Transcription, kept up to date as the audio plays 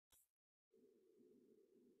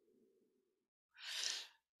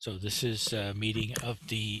So this is a meeting of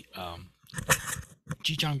the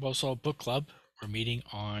Zhiru Ng Book Club. We're meeting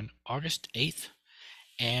on August 8th,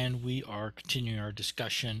 and we are continuing our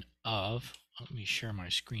discussion of, let me share my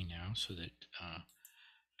screen now so that you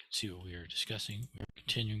can see what we are discussing. We're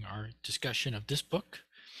continuing our discussion of this book,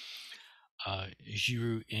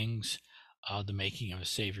 Zhiru Ng's The Making of a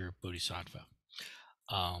Savior Bodhisattva.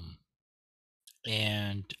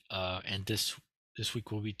 And this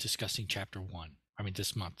week we'll be discussing chapter 1. I mean,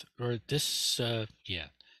 this month, or this,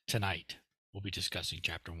 tonight we'll be discussing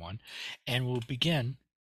chapter 1, and we'll begin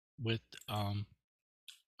with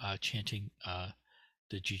chanting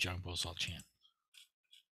the Zhiru Ng chant.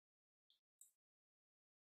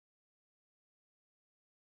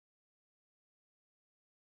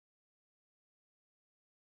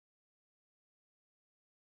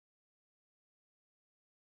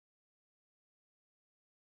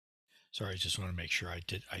 Sorry, I just want to make sure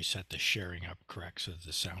I set the sharing up correct so that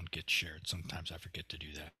the sound gets shared. Sometimes I forget to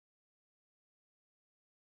do that.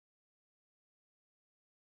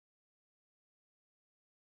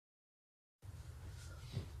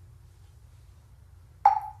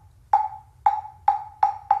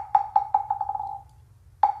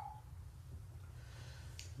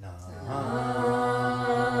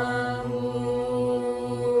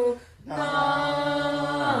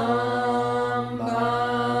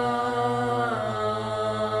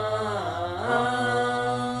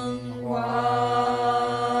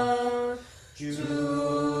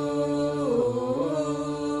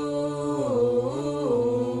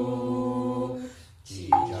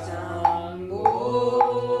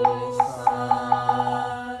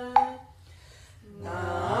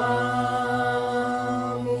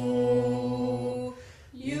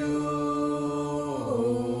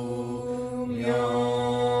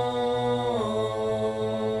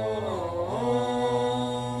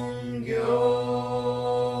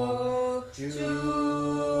 Zhiru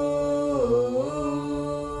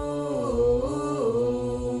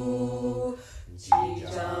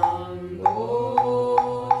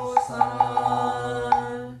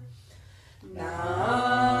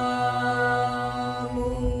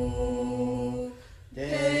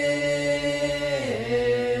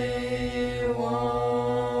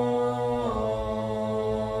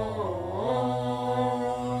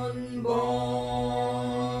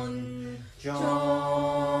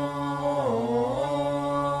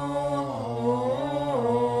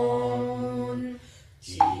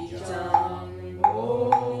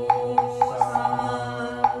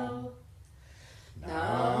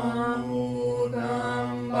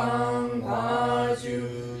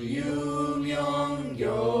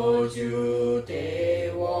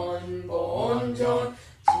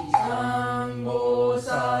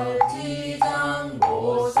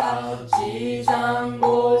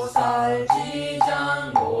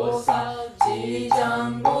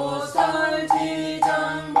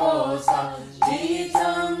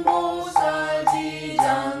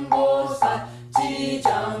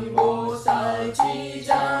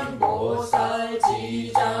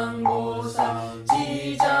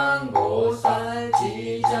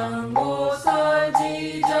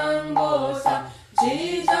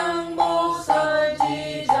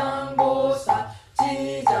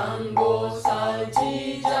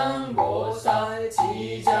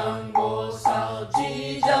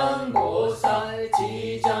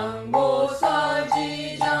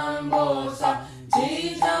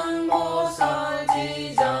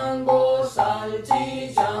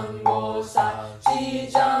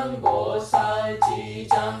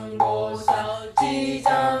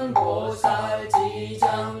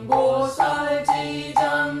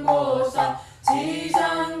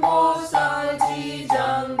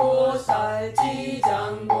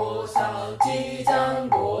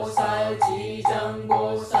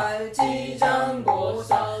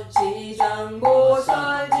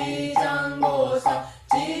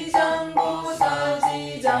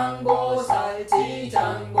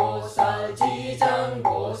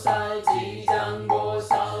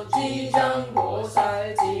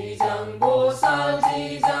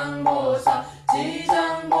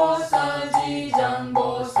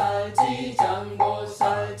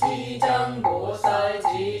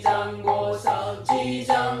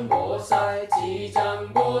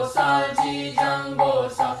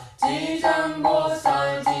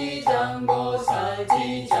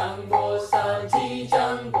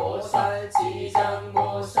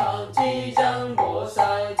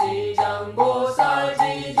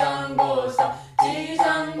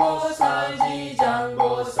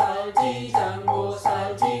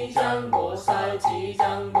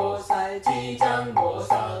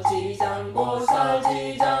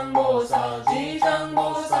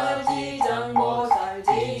Ng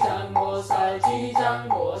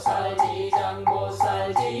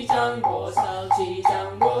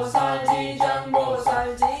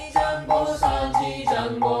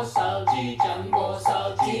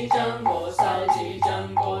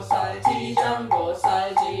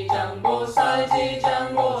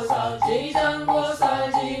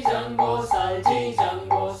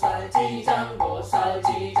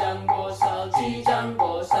Bosal, Zhiru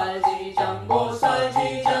Bosal, Zhiru Bosal,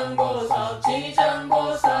 Zhiru Bosal, Zhiru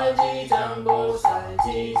Bosal, Zhiru Bosal,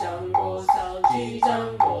 Zhiru Bosal, Zhiru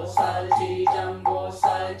Bosal, Zhiru Bosal, Zhiru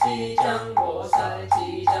Bosal, Zhiru Bosal,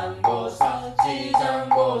 Zhiru Bosal,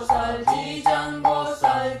 Zhiru Bosal,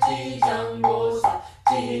 Zhiru Bosal,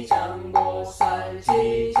 Zhiru Bosal, Zhiru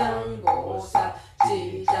Bosal, Zhiru Bosal,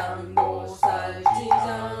 Zhiru Bosal,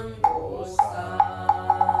 Zhiru Bosal.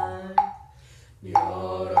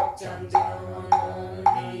 Yorok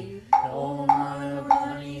Chandrani, Om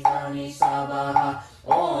Bharamani Dani Sabaha,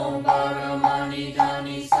 Om Bharamani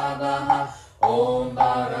Dani Sabaha, Om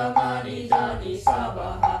Bharamani Dani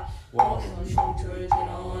Sabaha, Om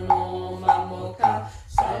Shunturjino no Mamoka,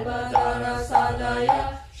 Salvadara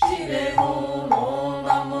Sadaya, Shive Hom, Om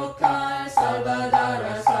Mamoka,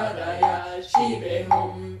 Salvadara Sadaya, Shive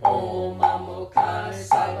Hom, Om Mamoka,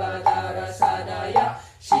 Salvadara Sadaya,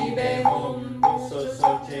 Shive Hom,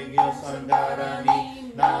 Sotegyo Sandarani,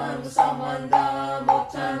 Nam Samanda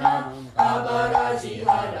Motanam, Abaraji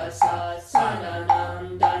Hadasa,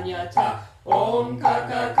 Sananam Danyata, Om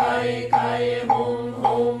Kaka Kai Kai Hom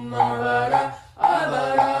Hom Avara,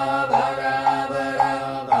 Avara Avara Avara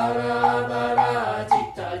Avara Avara,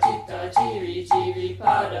 Jita Jita Jiri Jiri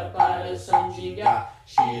Pada Pada Sanjiga,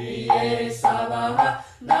 Shiriye Sabaha,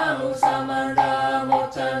 Namu Samanda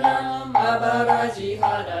Motanam, Abaraji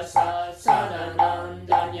Hadasa, Sananam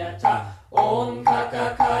Danyata, Om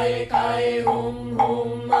Kaka Kai Kai Hum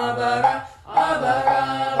Hum Abara, Abara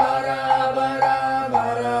Abara Abara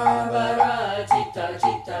Abara Abara, Jita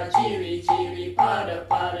Jita Jiri Jiri Pada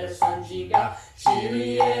Pada Sanjiga,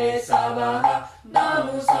 Shiriye Sabaha,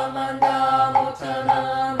 Namu Samanda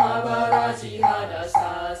Motanam, Abaraji Hadasa,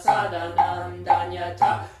 Sadanam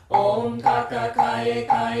Danyata, Om Kaka Kai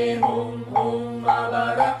Kai Hum Hum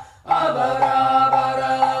Abara, Abara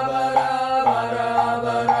Abara Abara Abara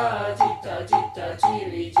Abara, Jita Jita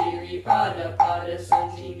Jiri Jiri Pada Pada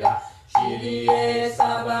Sanjiga, Shiriye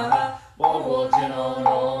Sabaha, Bobo Jino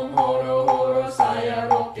Om Horo Horo Saya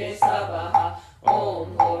Roke Sabaha,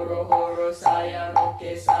 Om Horo Horo Saya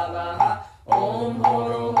Roke Sabaha, Om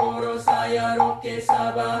Horo Horo Saya Roke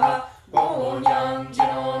Sabaha, Bonyang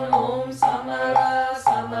Jino Om Samara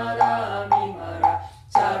Samara Mimara,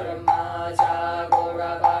 Charma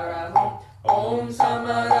Jagora Barahom, Om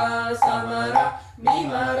Samara Samara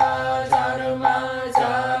Mimara, Charma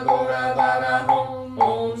Jagora Barahom,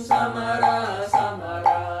 Om Samara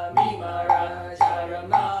Samara Mimara,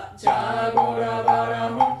 Charma Jagora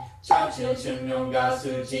Barahom, Chachil Chimyong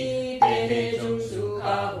Gasuji, Dehe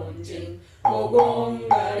Jungsuka Honjin,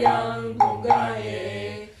 Bogongayang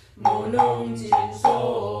Bungaye, Monong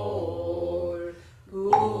Jinsol,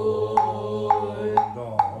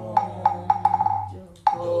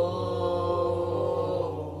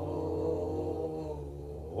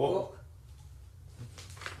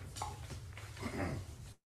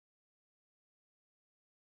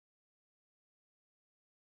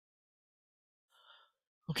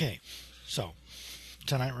 Okay, so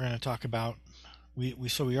tonight we're going to talk about we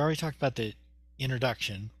already talked about the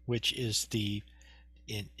introduction, which is the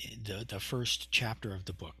first chapter of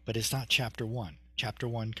the book, but it's not chapter one. Chapter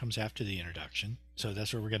one comes after the introduction, so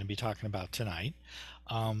that's what we're going to be talking about tonight.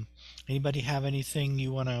 Anybody have anything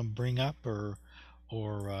you want to bring up, or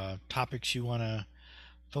topics you want to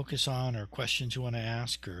focus on, or questions you want to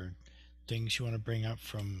ask, or things you want to bring up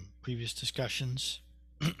from previous discussions?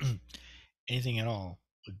 Anything at all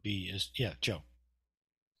would be is yeah, Joe.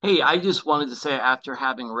 Hey, I just wanted to say after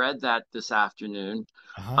having read that this afternoon,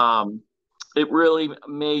 Uh-huh. um, it really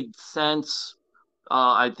made sense.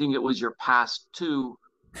 I think it was your past two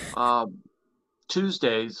uh,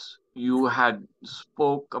 Tuesdays you had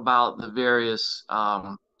spoke about the various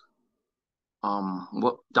what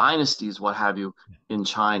dynasties, what have you, in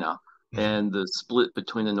China Mhm. and the split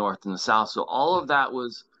between the North and the South. So all of that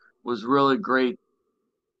was really great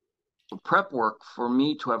prep work for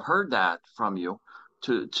me to have heard that from you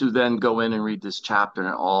to then go in and read this chapter and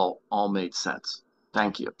it all made sense.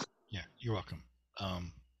 Thank you. Yeah, you're welcome.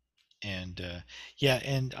 Um, and yeah,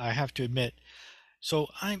 and I have to admit, so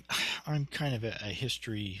I'm kind of a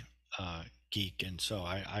history geek, and so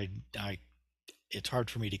I it's hard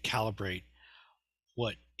for me to calibrate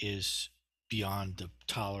what is beyond the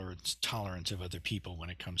tolerance of other people when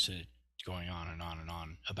it comes to going on and on and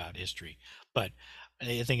on about history. But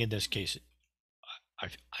I think in this case,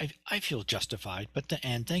 I feel justified.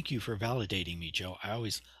 And thank you for validating me, Joe. I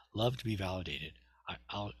always love to be validated.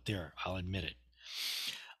 I'll admit it.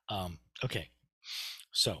 Okay,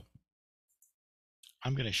 so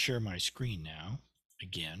I'm going to share my screen now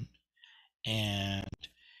again. And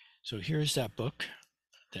so here's that book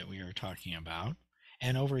that we are talking about.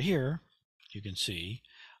 And over here, you can see,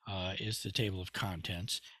 is the table of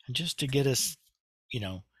contents. And just to get us,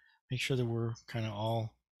 make sure that we're kind of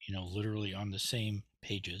all, literally on the same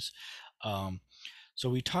pages. So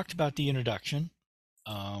we talked about the introduction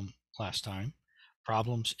last time,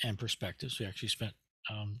 problems and perspectives. We actually spent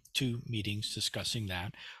 2 meetings discussing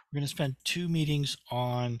that. We're going to spend 2 meetings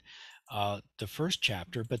on the first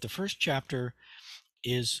chapter, but the first chapter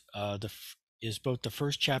is is both the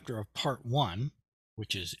first chapter of part 1,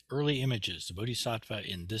 which is early images, the Bodhisattva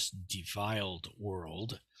in this defiled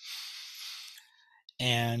world,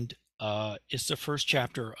 and it's the first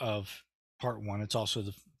chapter of part 1. It's also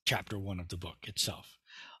the chapter 1 of the book itself.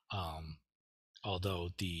 Although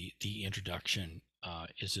the introduction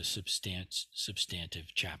is a substantive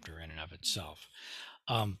chapter in and of itself.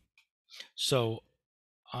 So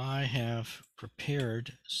I have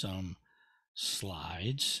prepared some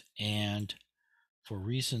slides, and for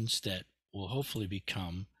reasons that will hopefully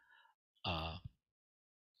become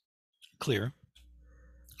clear,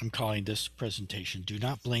 I'm calling this presentation "Do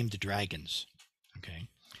Not Blame the Dragons." Okay,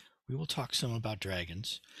 we will talk some about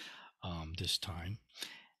dragons this time.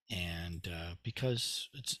 And because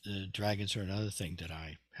dragons are another thing that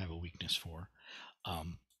I have a weakness for.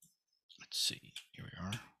 Let's see, here we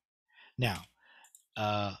are. Now,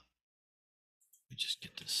 let me just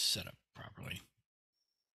get this set up properly.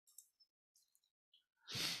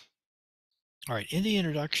 All right, in the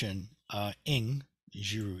introduction,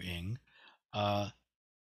 Zhiru Ng,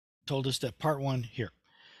 told us that part 1 here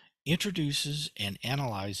introduces and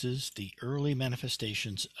analyzes the early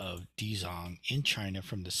manifestations of Dizang in China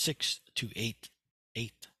from the 6th to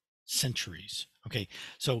 8th centuries. Okay,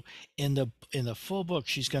 so in the full book,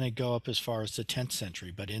 she's going to go up as far as the 10th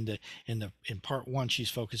century, but in part 1,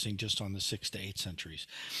 she's focusing just on the 6th to 8th centuries,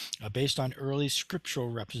 based on early scriptural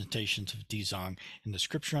representations of Dizang in the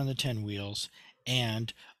Scripture on the 10 Wheels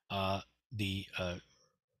and the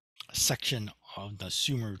section of the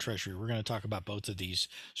Sumer Treasury. We're going to talk about both of these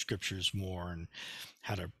scriptures more, and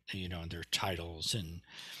how to, their titles and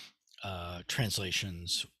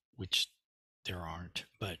translations, which there aren't,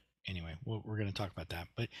 but anyway, we're going to talk about that.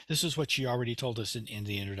 But this is what she already told us in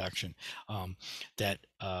the introduction, that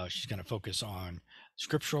she's going to focus on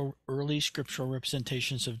early scriptural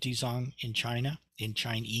representations of Dizang in China, in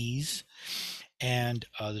Chinese, and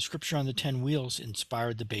the Scripture on the 10 Wheels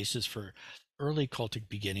inspired the basis for early cultic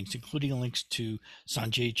beginnings, including links to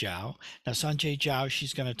Sanjay Jiao. Now, Sanjay Jiao,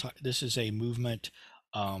 she's going to talk. This is a movement,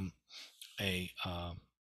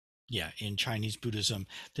 in Chinese Buddhism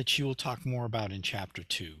that she will talk more about in chapter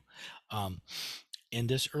 2. In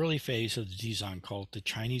this early phase of the Dizang cult, the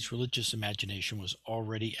Chinese religious imagination was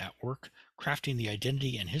already at work, crafting the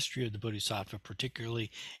identity and history of the Bodhisattva,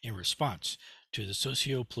 particularly in response to the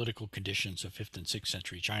socio-political conditions of 5th and 6th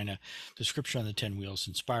century China. The Scripture on the 10 Wheels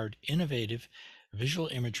inspired innovative visual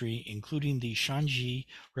imagery, including the Shanji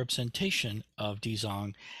representation of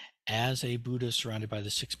Dizang as a Buddha surrounded by the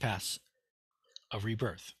 6 paths of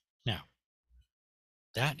rebirth. Now,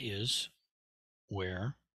 that is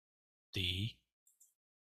where the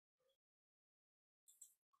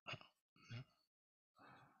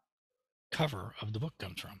cover of the book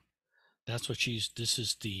comes from. That's what this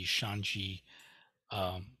is the Shanji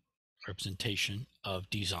representation of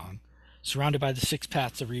Dizang, surrounded by the 6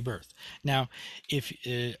 paths of rebirth. Now, if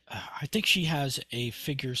I think she has a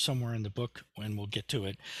figure somewhere in the book, and we'll get to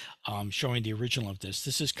it, showing the original of this.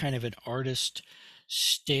 This is kind of an artist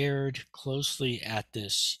stared closely at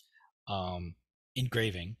this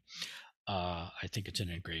engraving. I think it's an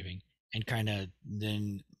engraving, and kind of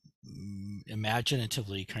then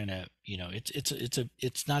imaginatively kind of,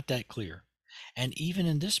 it's not that clear. And even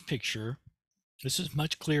in this picture, this is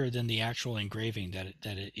much clearer than the actual engraving that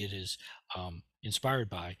it is inspired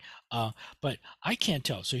by, but I can't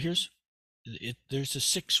tell. So there's the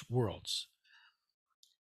 6 worlds: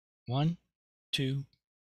 1, 2,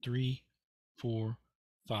 3, 4,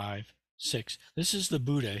 5, 6. This is the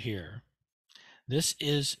Buddha here. This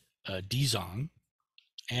is Dizang,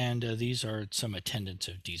 and these are some attendants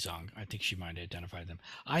of Dizang. I think she might identify them.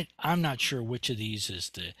 I'm not sure which of these is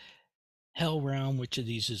the hell realm, which of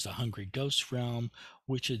these is the hungry ghost realm,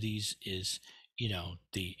 which of these is,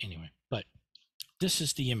 anyway. But this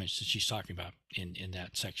is the image that she's talking about in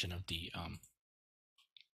that section of the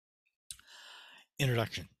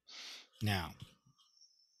introduction. Now,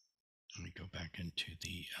 let me go back into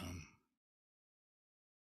the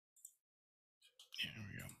there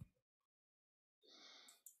we go.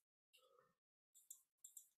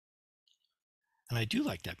 And I do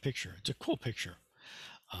like that picture. It's a cool picture.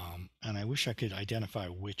 And I wish I could identify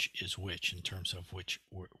which is which in terms of which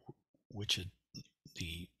of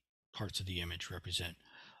the parts of the image represent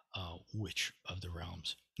which of the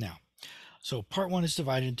realms. Now, so part 1 is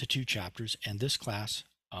divided into 2 chapters, and this class,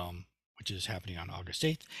 which is happening on August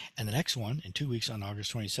 8th, and the next one in 2 weeks on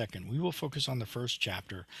August 22nd, we will focus on the first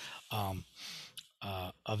chapter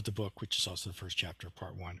of the book, which is also the first chapter of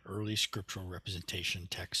part 1, Early Scriptural Representation,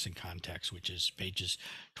 Text and Context, which is pages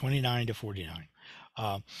 29 to 49.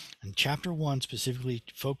 And chapter 1 specifically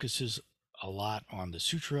focuses a lot on the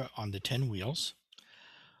Sutra on the 10 Wheels,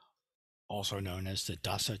 also known as the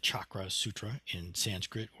Dasa Chakra Sutra in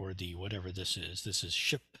Sanskrit, or the whatever this is. This is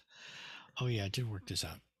Ship. Oh yeah, I did work this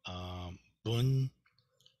out. Bun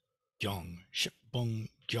Gyong, Ship Bung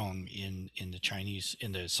Gyong in the Chinese,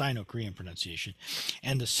 in the Sino-Korean pronunciation,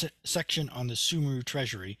 and the section on the Sumeru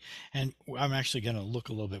Treasury. And I'm actually going to look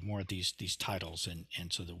a little bit more at these titles,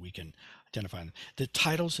 and so that we can identify them. The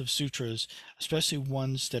titles of sutras, especially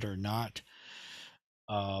ones that are not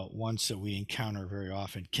ones that we encounter very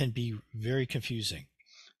often, can be very confusing.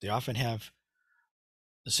 They often have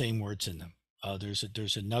the same words in them.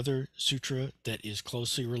 There's another sutra that is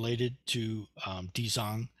closely related to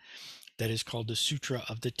Dizang that is called the Sutra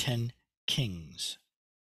of the 10 Kings,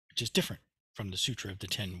 which is different from the Sutra of the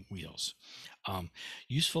 10 Wheels.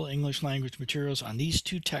 Useful English language materials on these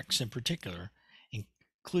 2 texts in particular,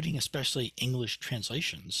 including especially English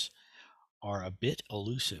translations, are a bit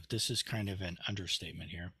elusive. This is kind of an understatement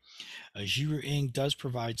here. Zhiru Ng does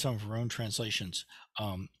provide some of her own translations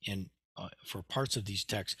for parts of these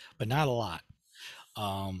texts, but not a lot.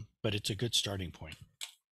 But it's a good starting point.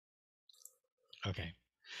 Okay.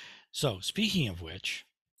 So speaking of which,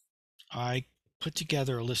 I put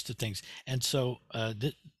together a list of things. And so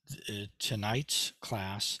tonight's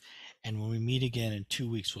class, and when we meet again in 2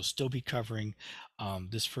 weeks, we'll still be covering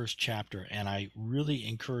this first chapter. And I really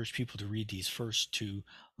encourage people to read these first 2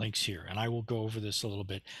 links here. And I will go over this a little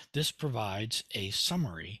bit. This provides a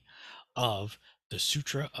summary of the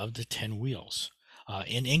Sutra of the 10 Wheels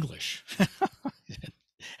in English.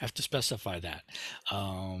 Have to specify that.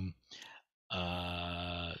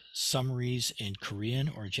 Summaries in Korean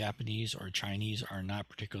or Japanese or Chinese are not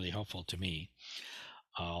particularly helpful to me,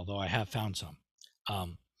 although I have found some.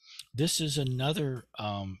 This is another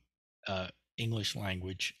English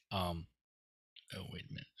language. Oh, wait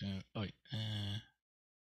a minute.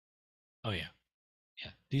 Oh, yeah.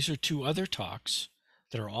 These are 2 other talks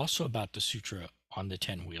that are also about the Sutra on the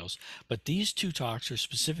 10 Wheels, but these 2 talks are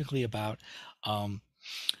specifically about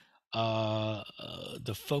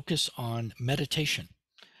the focus on meditation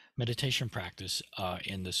practice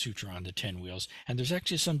in the Sutra on the 10 Wheels. And there's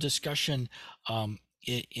actually some discussion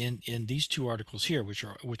in these 2 articles here, which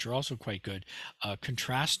are also quite good,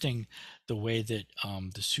 contrasting the way that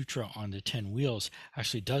the Sutra on the 10 Wheels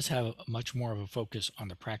actually does have much more of a focus on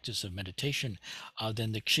the practice of meditation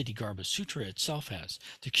than the Candragharba Sutra itself has.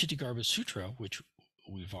 The Candragharba Sutra, which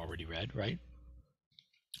we've already read, right,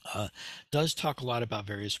 does talk a lot about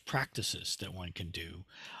various practices that one can do,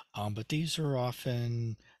 but these are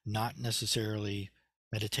often not necessarily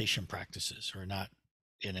meditation practices, or not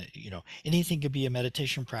in a, anything could be a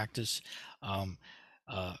meditation practice from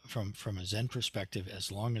a Zen perspective,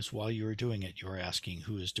 as long as while you are doing it, you're asking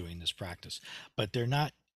who is doing this practice. But they're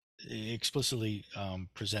not explicitly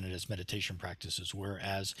presented as meditation practices,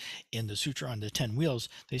 whereas in the Sutra on the 10 Wheels,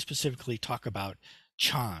 they specifically talk about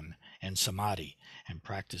Chan and Samadhi and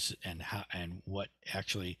practice, and how, and what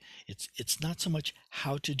actually, it's not so much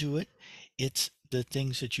how to do it, it's the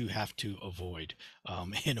things that you have to avoid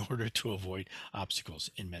in order to avoid obstacles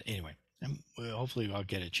anyway. And hopefully I'll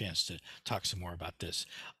get a chance to talk some more about this.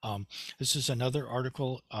 This is another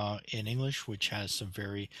article in English, which has some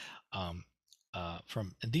very and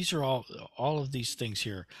these are all of these things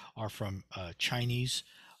here are from Chinese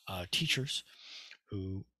teachers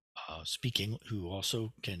who who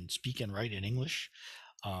also can speak and write in English,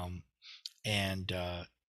 and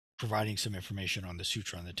providing some information on the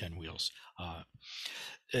Sutra on the 10 Wheels.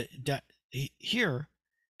 Here,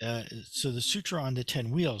 so the Sutra on the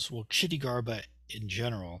 10 Wheels, well, Kshitigarbha in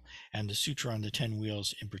general, and the Sutra on the 10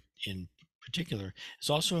 Wheels in particular, is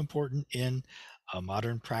also important in a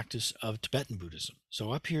modern practice of Tibetan Buddhism.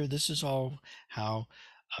 So up here, this is all how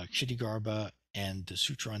Kshitigarbha and the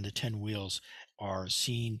Sutra on the 10 Wheels are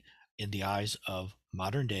seen in the eyes of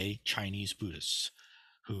modern day Chinese Buddhists,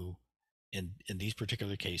 who in these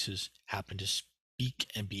particular cases happen to speak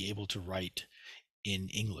and be able to write in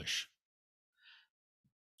English.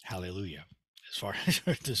 Hallelujah. As far as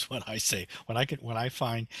this is what I say, when I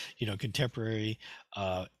find, contemporary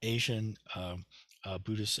Asian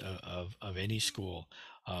Buddhists of any school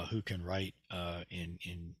who can write in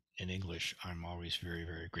English, I'm always very,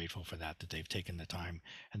 very grateful for that they've taken the time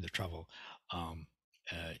and the trouble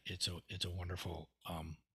it's a wonderful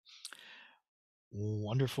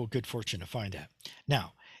wonderful good fortune to find that.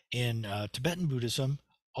 Now, in Tibetan Buddhism,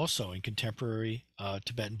 also in contemporary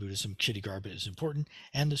Tibetan Buddhism, Chittagarbha is important,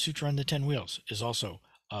 and the Sutra on the Ten Wheels is also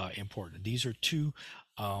important. These are two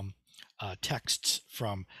texts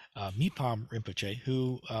from Mipam Rinpoche,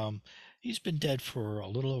 who he's been dead for a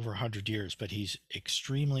little over 100 years, but he's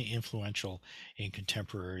extremely influential in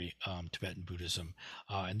contemporary Tibetan Buddhism.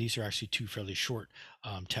 And these are actually two fairly short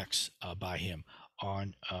texts by him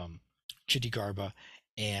on Chittagarbha,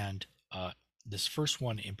 and this first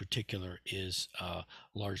one in particular is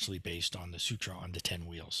largely based on the Sutra on the Ten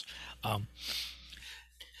Wheels.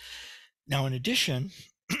 Now, in addition,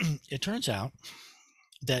 it turns out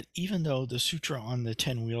that even though the Sutra on the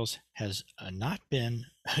Ten Wheels has not been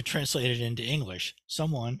translated into English,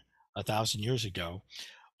 someone 1,000 years ago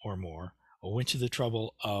or more went to the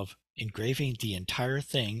trouble of engraving the entire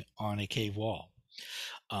thing on a cave wall.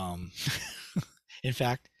 In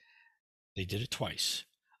fact, they did it twice.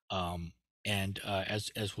 And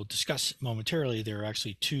as we'll discuss momentarily, there are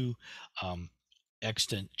actually two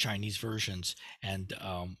extant Chinese versions, and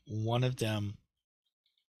one of them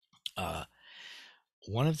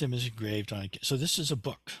is engraved on. So this is a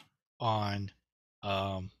book on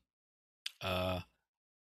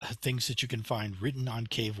things that you can find written on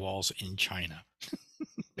cave walls in China,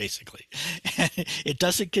 basically. It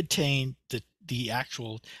doesn't contain the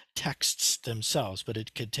actual texts themselves, but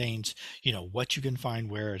it contains, what you can find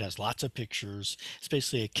where. It has lots of pictures. It's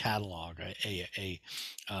basically a catalog, a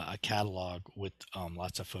catalog with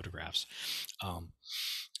lots of photographs.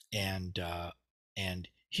 And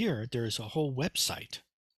here there's a whole website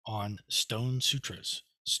on Stone Sutras.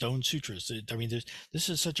 I mean, this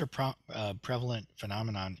is such a prevalent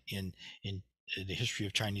phenomenon in the history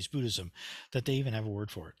of Chinese Buddhism that they even have a word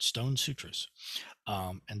for it, Stone Sutras.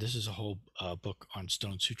 And this is a whole book on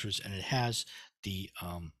Stone Sutras, and it has the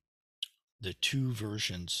two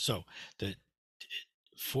versions. So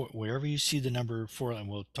wherever you see the number 4, and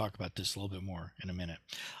we'll talk about this a little bit more in a minute,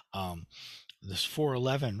 this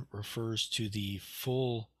 411 refers to the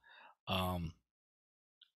full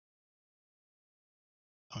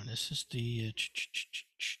this is the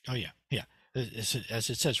as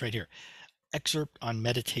it says right here, excerpt on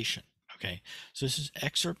meditation. Okay, so this is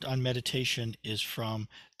excerpt on meditation is from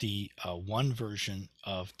the one version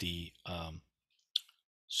of the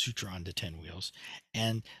Sutra on the Ten Wheels,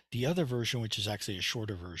 and the other version, which is actually a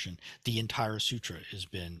shorter version, the entire sutra has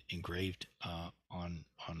been engraved on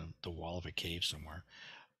the wall of a cave somewhere,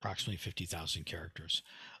 approximately 50,000 characters,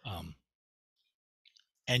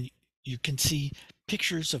 and you can see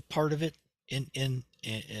pictures of part of it in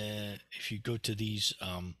if you go to these.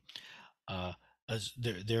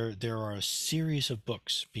 There are a series of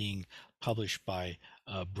books being published by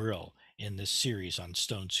Brill in this series on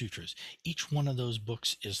Stone Sutras. Each one of those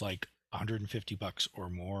books is like $150 or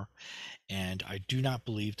more, and I do not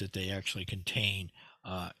believe that they actually contain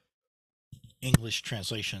English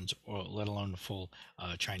translations, or let alone the full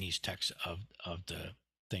Chinese text of the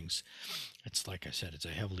things. It's, like I said, it's a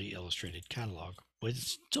heavily illustrated catalog, but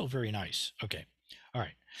it's still very nice. Okay, all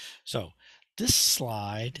right. So this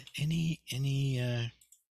slide, any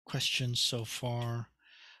questions so far?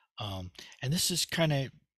 And this is kind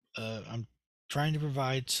of I'm trying to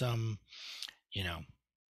provide some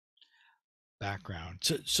background.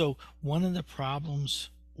 So one of the problems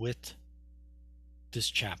with this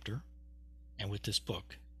chapter and with this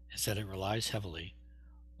book is that it relies heavily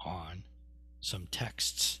on some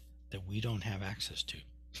texts that we don't have access to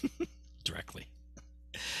directly.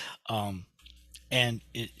 And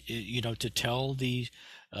it to tell the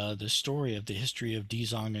story of the history of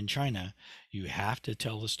Dizang in China, you have to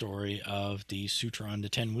tell the story of the Sutra on the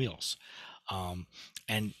Ten Wheels,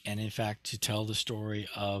 and in fact, to tell the story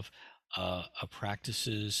of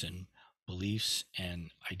practices and beliefs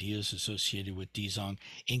and ideas associated with Dizang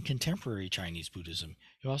in contemporary Chinese Buddhism,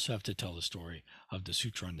 you also have to tell the story of the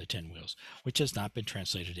Sutra on the Ten Wheels, which has not been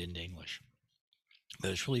translated into English.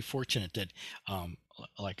 But it's really fortunate that,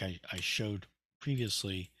 like I showed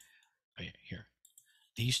previously, right here,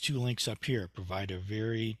 these two links up here provide a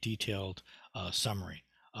very detailed summary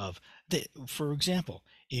of for example,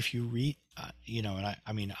 if you read,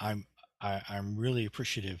 and I'm really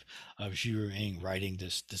appreciative of Zhiru Ng writing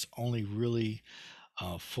this only really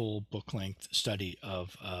full book length study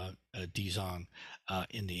of Dizang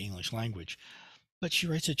in the English language. But she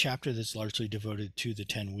writes a chapter that's largely devoted to the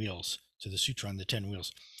 10 wheels, to the Sutra on the 10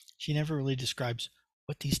 wheels. She never really describes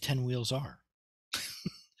what these 10 wheels are.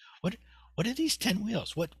 What are these 10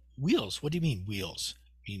 wheels? What wheels? What do you mean wheels?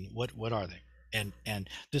 I mean, what are they? And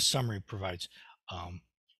this summary provides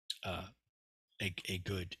a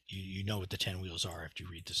good, you know what the 10 wheels are after you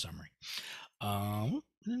read the summary.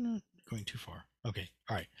 Not going too far. Okay.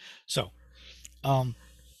 All right. So,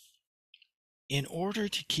 in order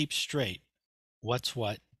to keep straight what's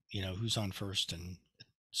what, who's on first and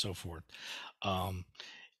so forth,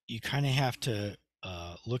 you kind of have to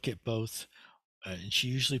look at both. And she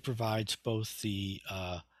usually provides both the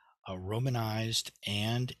Romanized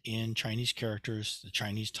and in Chinese characters, the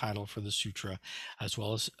Chinese title for the sutra, as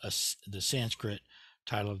well as the Sanskrit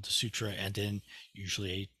title of the sutra, and then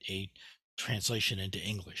usually a translation into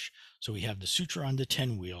English. So we have the Sutra on the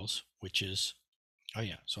 10 Wheels, which is, oh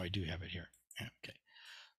yeah, so I do have it here. Okay.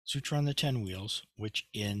 Sutra on the 10 Wheels, which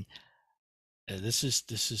in this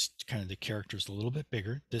is kind of the characters a little bit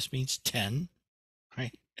bigger. This means 10,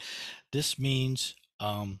 right? This means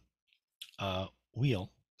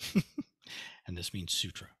wheel, and this means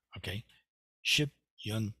sutra. Okay, Ship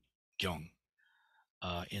Yun Gyong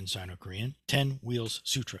in Sino-Korean, 10 Wheels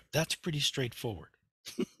Sutra. That's pretty straightforward.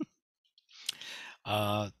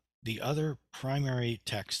 The other primary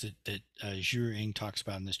text that Zhiru Ng talks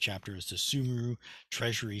about in this chapter is the Sumru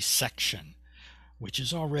Treasury section, which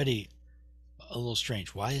is already a little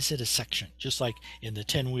strange. Why is it a section? Just like in the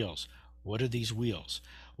 10 wheels, what are these wheels?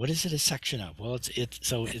 What is it a section of? Well,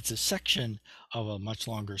 it's a section of a much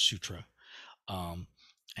longer sutra.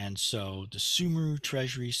 And so the Sumru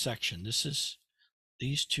Treasury section,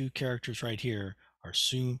 these two characters right here are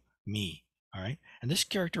Su Mi. All right. And this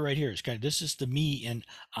character right here this is the Mi in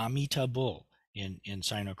Amita Bull in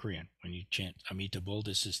Sino-Korean. When you chant Amita Bull,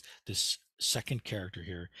 this second character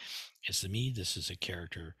here is the Mi. This is a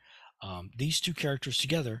character. These two characters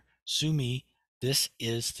together, Sumi, this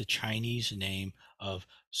is the Chinese name of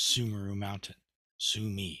Sumuru Mountain,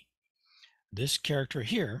 Sumi. This character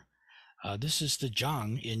here, this is the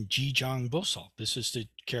Zhang in Zhiru Ng. This is the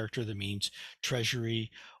character that means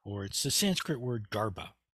treasury, or it's the Sanskrit word garba,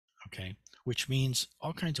 okay, which means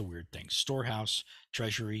all kinds of weird things: storehouse,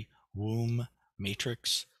 treasury, womb,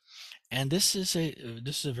 matrix. And this is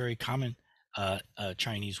a very common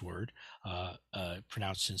Chinese word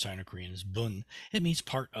pronounced in Sino-Korean as bun. It means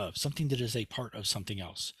part of, something that is a part of something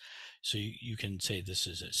else. So you can say this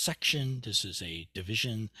is a section, this is a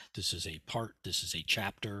division, this is a part, this is a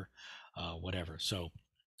chapter, whatever. So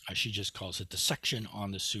she just calls it the section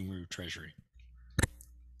on the Sumru Treasury.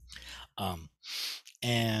 Oh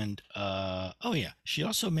yeah, she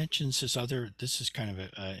also mentions this is kind of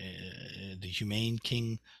the Humane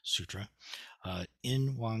King Sutra,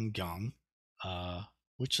 in Wangyang,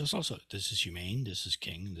 which is also, this is humane, this is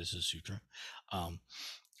king, this is sutra.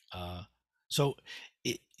 So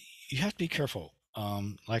you have to be careful.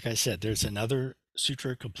 Like I said, there's another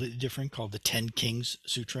sutra completely different called the 10 Kings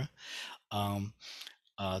Sutra.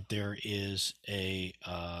 There is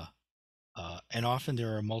and often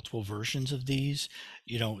there are multiple versions of these.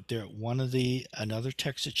 Another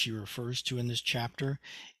text that she refers to in this chapter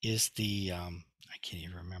is the I can't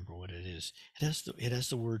even remember what it is. It has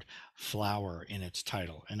the word flower in its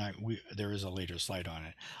title, and there is a later slide on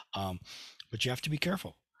it. But you have to be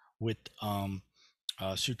careful with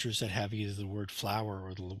sutras that have either the word flower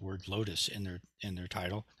or the word lotus in their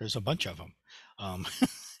title. There's a bunch of them, and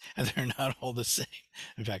they're not all the same.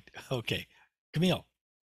 In fact, okay, Camille,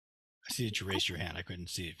 I see that you raised your hand. I couldn't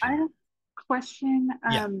see if I have you. a question.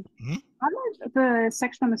 Yeah. On the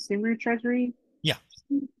section on the Sumru Treasury, Yeah.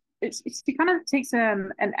 she kind of takes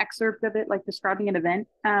an excerpt of it, like describing an event.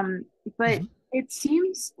 But it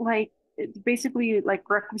seems like it's basically like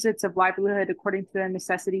requisites of livelihood according to their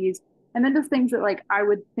necessities, and then the things that like I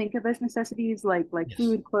would think of as necessities, like Yes.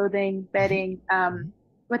 food, clothing, bedding.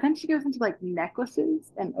 But then she goes into like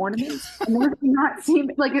necklaces and ornaments, and those do not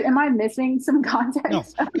seem like. Am I missing some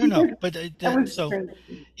context? No. But Strange.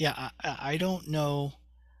 yeah, I don't know.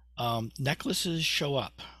 Necklaces show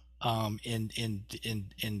up in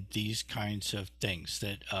these kinds of things.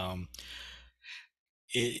 That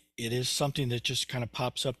it is something that just kind of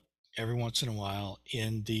pops up every once in a while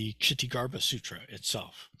in the Candragharba Sutra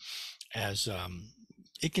itself, as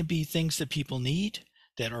it can be things that people need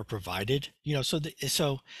that are provided.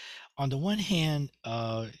 So on the one hand,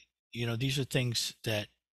 these are things that,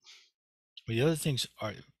 the other things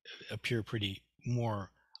appear pretty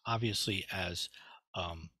more obviously as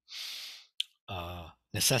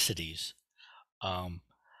necessities.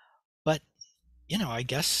 But I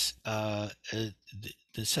guess the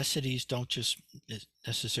necessities don't just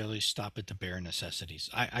necessarily stop at the bare necessities.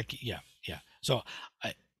 Yeah. So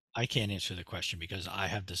I can't answer the question because I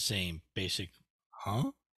have the same basic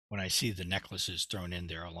when I see the necklaces thrown in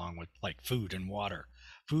there along with like food, water,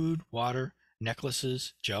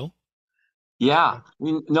 necklaces. Joe? Yeah.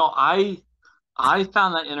 No, I I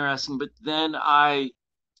found that interesting, but then my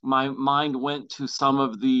mind went to some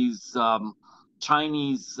of these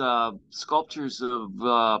Chinese sculptures of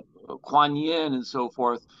Kuan Yin and so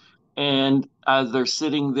forth. And as they're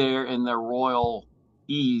sitting there in their royal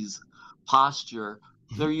ease posture,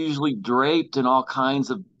 Mhm. they're usually draped in all kinds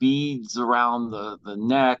of beads around the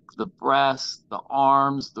neck, the breast, the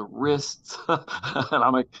arms, the wrists. And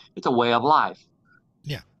I'm like, it's a way of life.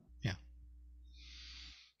 Yeah, yeah.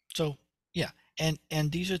 So yeah,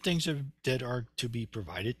 and these are things that are to be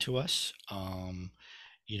provided to us.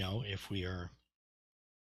 If we are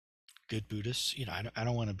good Buddhists, I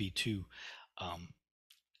don't want to be too um,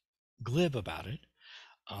 glib about it,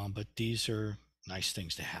 but these are nice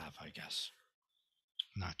things to have, I guess,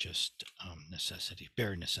 not just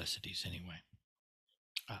bare necessities anyway.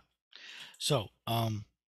 Uh, so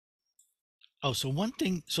one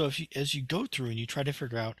thing, so if you as you go through and you try to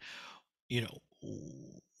figure out, you know,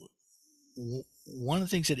 one of the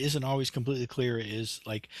things that isn't always completely clear is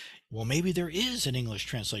like, well, maybe there is an English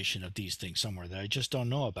translation of these things somewhere that I just don't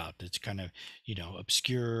know about. That's kind of,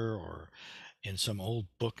 obscure, or in some old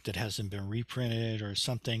book that hasn't been reprinted or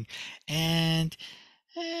something. And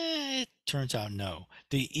it turns out no.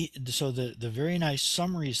 So the very nice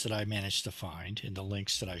summaries that I managed to find in the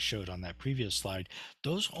links that I showed on that previous slide,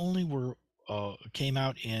 those only were came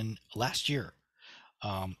out in last year.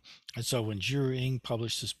 And so when Zhiru Ng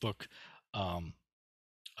published this book, um,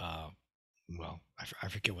 uh, well, I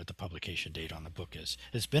forget what the publication date on the book is.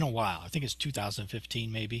 It's been a while. I think it's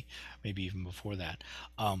 2015, maybe even before that.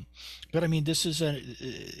 But I mean,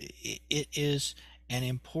 it is an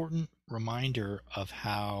important reminder of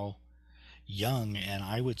how young, and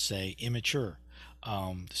I would say immature,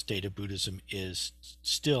 the state of Buddhism is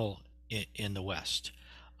still in the West.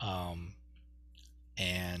 Um,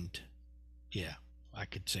 and yeah, I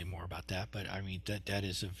could say more about that, but I mean that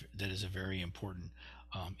is a very important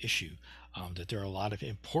issue. That there are a lot of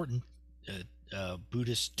important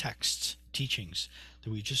Buddhist texts, teachings that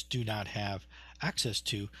we just do not have access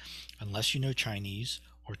to, unless you know Chinese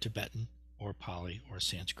or Tibetan or Pali or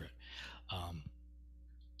Sanskrit. Um,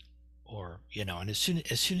 and as soon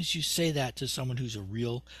as you say that to someone who's a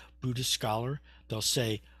real Buddhist scholar, they'll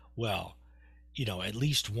say, well, at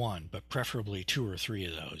least one, but preferably two or three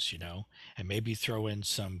of those, and maybe throw in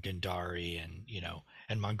some Gandhari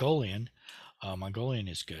and Mongolian. Mongolian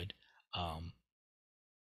is good. Um,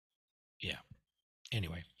 yeah.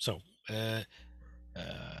 Anyway, so all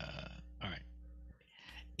right.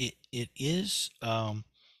 It is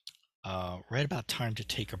right about time to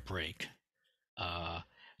take a break. Uh,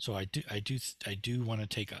 so I do want to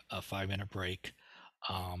take a 5 minute break,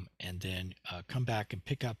 and then come back and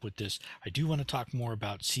pick up with this. I do want to talk more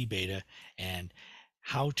about C beta and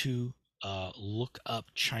how to look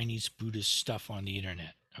up Chinese Buddhist stuff on the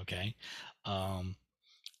internet. Okay, um,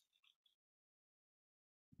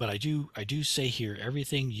 but I do say here,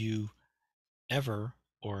 everything you ever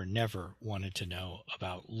or never wanted to know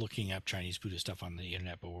about looking up Chinese Buddhist stuff on the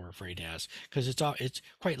internet, but we're afraid to ask, because it's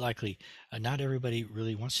quite likely not everybody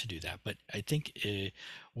really wants to do that. But I think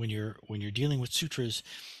when you're dealing with sutras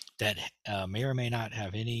that may or may not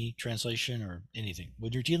have any translation or anything,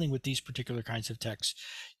 when you're dealing with these particular kinds of texts,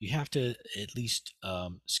 you have to at least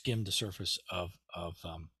skim the surface of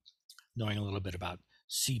knowing a little bit about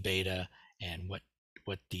C beta and what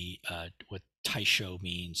Taisho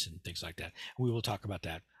means and things like that. We will talk about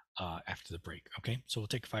that after the break. Okay, so we'll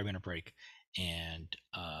take a 5 minute break and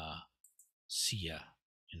see ya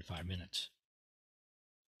in 5 minutes.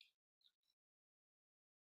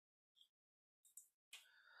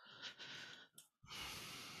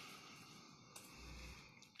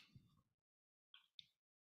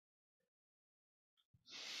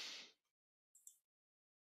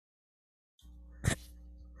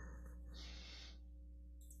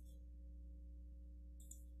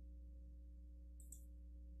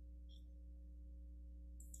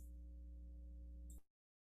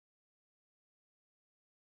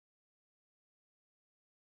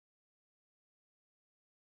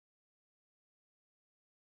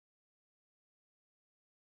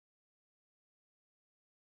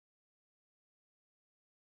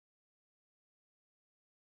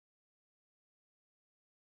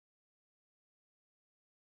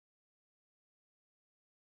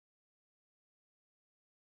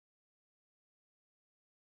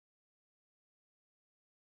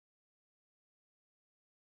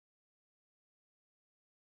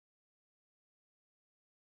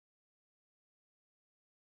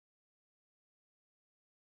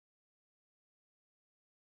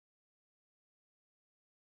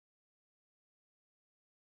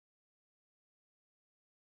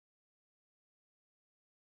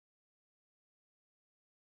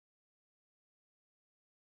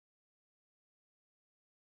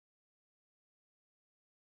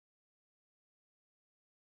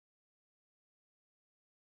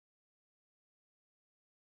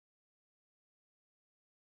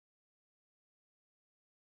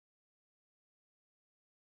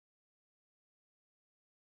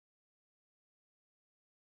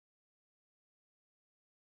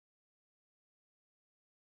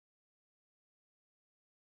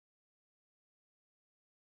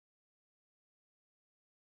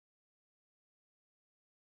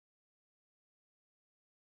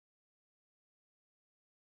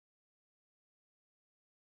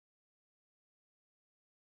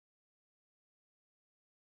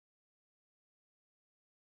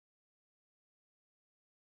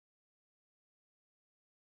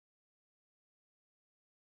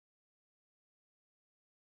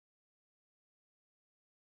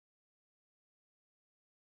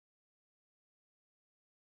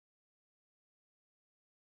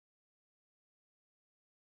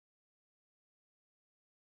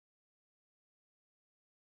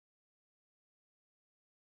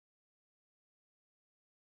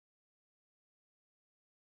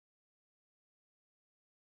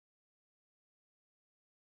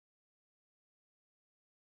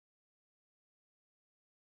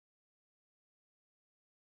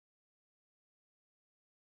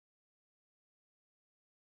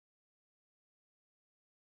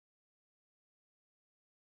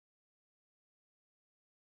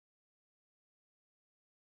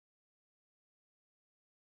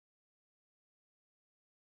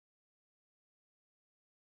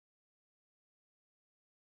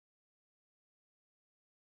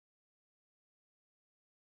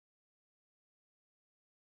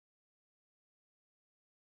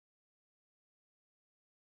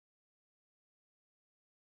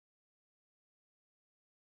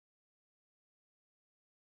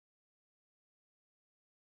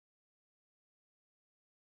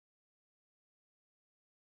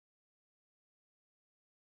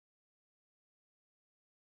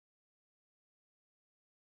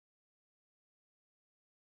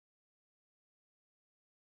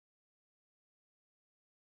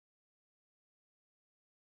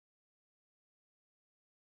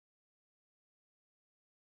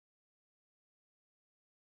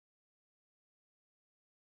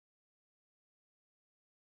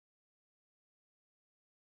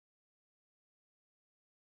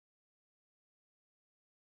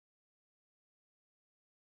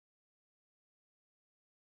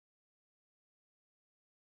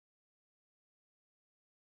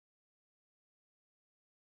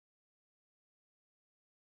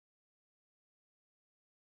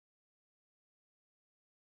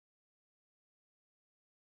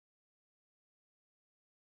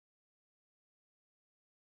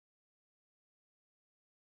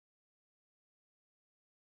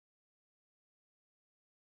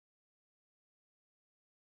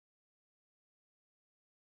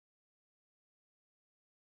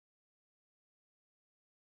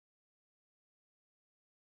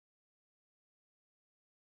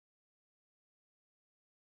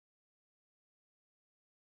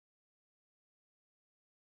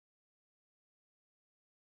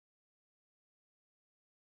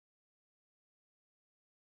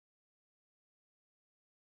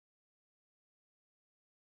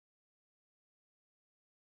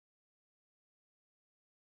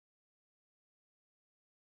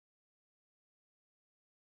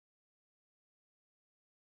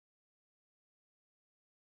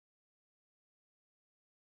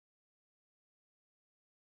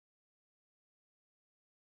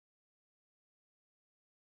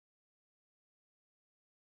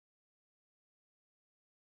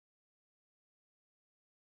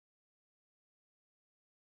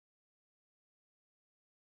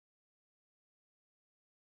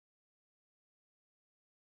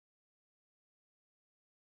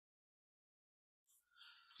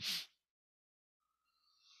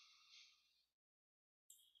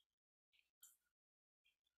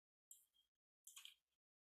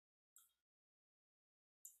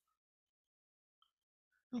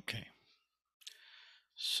 Okay.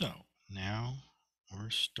 So now we're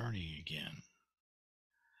starting again.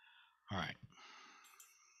 All right.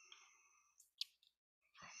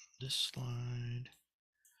 This slide.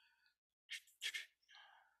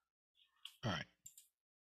 All right.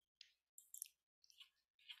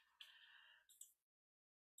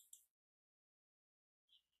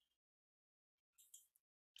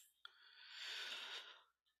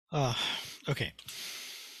 Okay.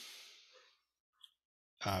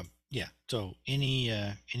 Yeah. So any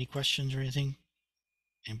questions or anything?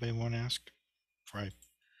 Anybody want to ask before I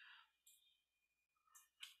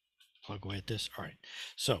plug away at this? All right.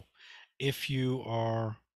 So if you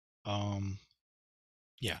are,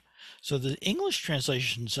 yeah. So the English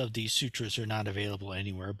translations of these sutras are not available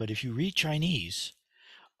anywhere, but if you read Chinese,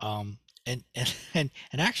 um, and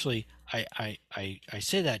actually, I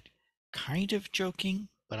say that kind of joking,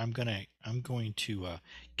 but I'm going to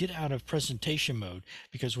get out of presentation mode,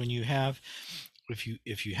 because when you have,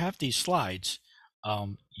 if you have these slides,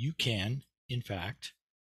 you can in fact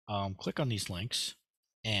click on these links,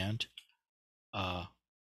 and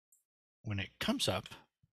when it comes up,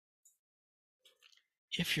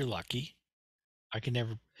 if you're lucky, I can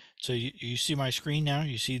never. So you see my screen now.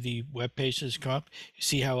 You see the web pages come up. You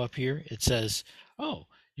see how up here it says, "Oh,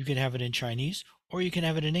 you can have it in Chinese or you can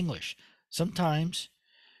have it in English." Sometimes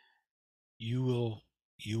you will.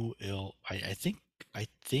 You will. I think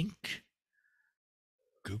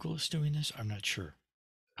Google is doing this. I'm not sure.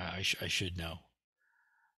 I should know.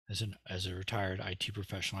 As a retired IT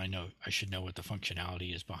professional, I know I should know what the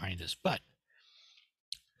functionality is behind this. But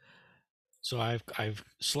so I've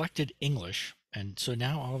selected English, and so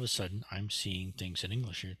now all of a sudden I'm seeing things in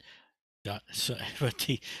English. So, but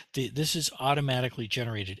this is automatically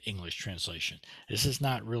generated English translation. This is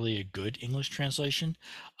not really a good English translation,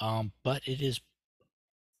 but it is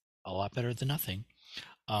a lot better than nothing.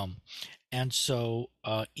 And so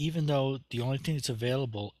even though the only thing that's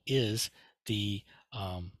available is the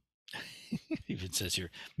even says here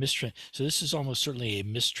so this is almost certainly a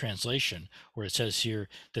mistranslation, where it says here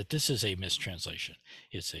that this is a mistranslation.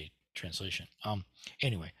 It's a translation.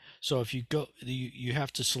 Anyway, so if you go, you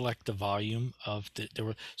have to select the volume of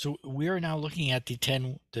so we are now looking at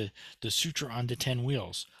the sutra on the 10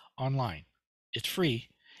 wheels online. It's free,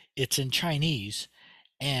 it's in Chinese,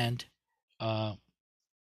 and you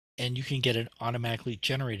can get an automatically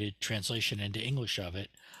generated translation into English of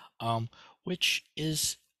it, which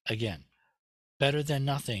is, again, better than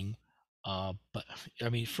nothing. But I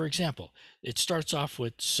mean, for example, it starts off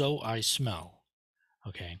with "So I smell."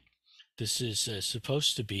 Okay, this is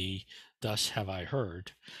supposed to be "Thus have I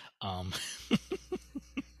heard." Um,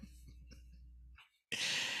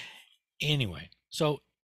 anyway, so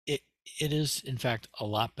it it is in fact a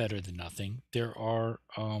lot better than nothing. There are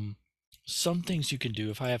some things you can do.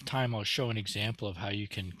 If I have time, I'll show an example of how you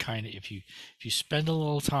can kind of, if you spend a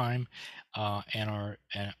little time and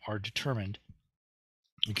are determined,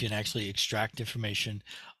 you can actually extract information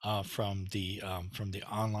from the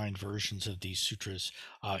online versions of these sutras,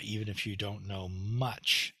 even if you don't know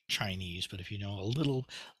much Chinese. But if you know a little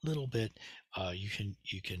bit, you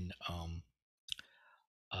can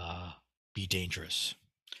be dangerous.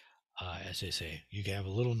 As they say, you can have a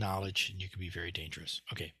little knowledge and you can be very dangerous.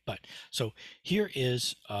 Okay, but so here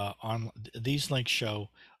is on these links show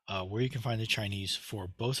where you can find the Chinese for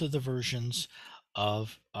both of the versions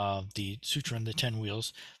of the Sutra and the 10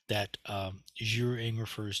 Wheels that Zhiru Ng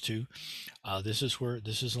refers to. This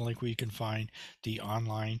is a link where you can find the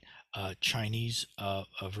online Chinese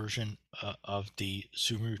version of the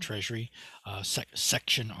Sumeru Treasury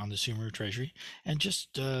section on the Sumeru Treasury, and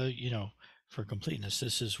just for completeness,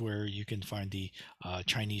 this is where you can find the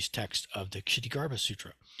Chinese text of the Candragharba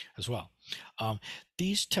Sutra as well.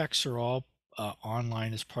 These texts are all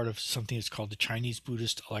online as part of something that's called the Chinese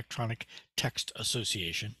Buddhist Electronic Text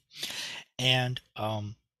Association, and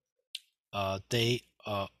they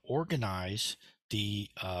organize the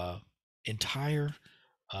entire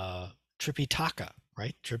Tripitaka,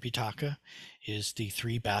 right? Tripitaka is the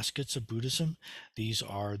three baskets of Buddhism. These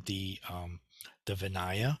are the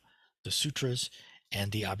Vinaya, the Sutras,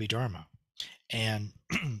 and the Abhidharma, and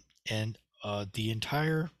and the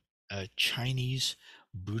entire Chinese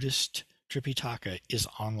Buddhist Tripitaka is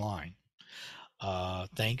online,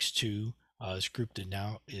 thanks to this group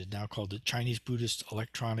that is now called the Chinese Buddhism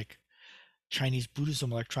Electronic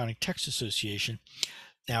Text Association.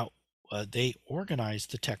 Now, they organize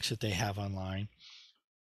the texts that they have online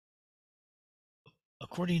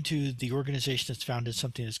according to the organization that's founded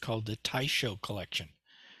something that's called the Taisho Collection.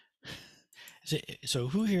 So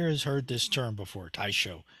who here has heard this term before?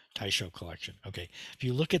 Taisho. Taisho collection. Okay, if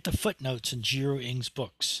you look at the footnotes in Zhiru Ng's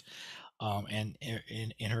books, and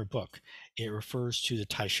in her book, it refers to the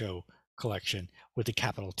Taisho collection with a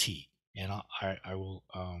capital T. And I will,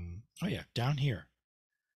 oh yeah, down here,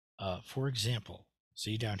 for example,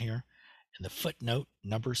 see down here in the footnote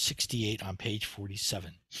number 68 on page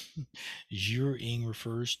 47, Zhiru Ng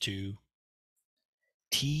refers to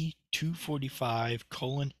T245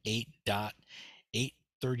 colon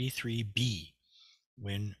 8.833b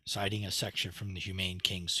when citing a section from the Humane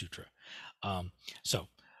King Sutra. So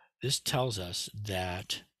this tells us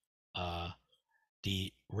that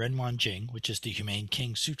the Renwan Jing, which is the Humane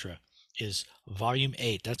King Sutra, is volume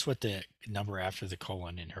 8. That's what the number after the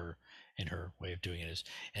colon in her way of doing it is,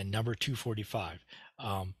 and number 245.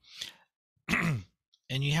 And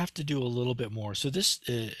you have to do a little bit more. So this,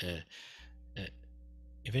 if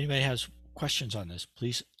anybody has questions on this,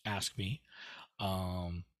 please ask me.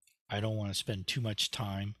 I don't want to spend too much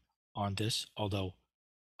time on this, although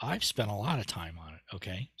I've spent a lot of time on it.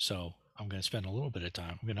 Okay, so I'm going to spend a little bit of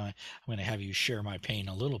time. I'm going to have you share my pain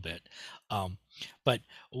a little bit. But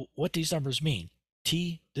what these numbers mean.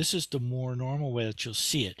 T. This is the more normal way that you'll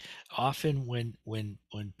see it. Often when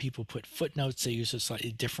people put footnotes, they use a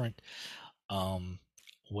slightly different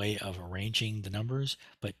way of arranging the numbers.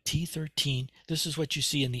 But T13. This is what you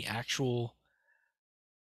see in the actual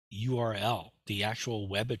URL. The actual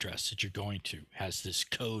web address that you're going to has this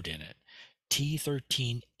code in it.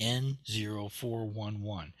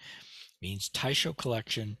 T13N0411 means Taisho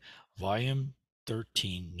Collection, Volume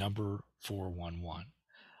 13, number 411,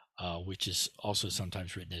 which is also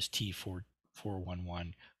sometimes written as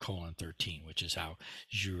T411 colon 13, which is how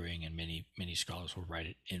Zhiru Ng and many scholars will write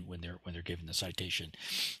it in when they're given the citation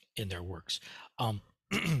in their works.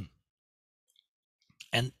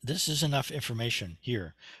 And this is enough information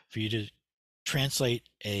here for you to translate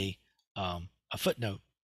a footnote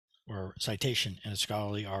or citation in a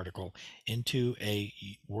scholarly article into a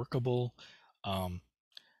workable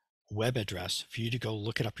web address for you to go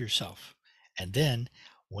look it up yourself. And then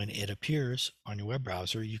when it appears on your web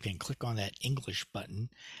browser, you can click on that English button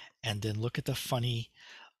and then look at the funny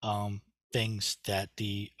things that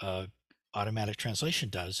the automatic translation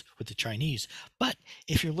does with the Chinese. But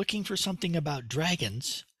if you're looking for something about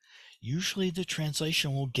dragons, usually the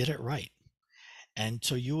translation will get it right. And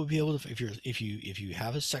so you will be able to, if you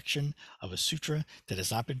have a section of a sutra that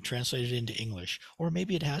has not been translated into English, or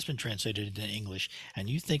maybe it has been translated into English, and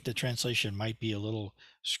you think the translation might be a little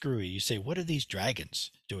screwy, you say, what are these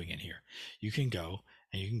dragons doing in here? You can go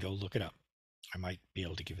look it up. I might be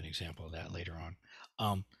able to give an example of that later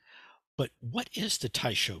on. But what is the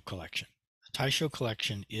Taisho collection? The Taisho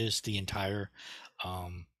collection is the entire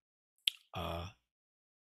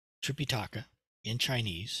Tripitaka in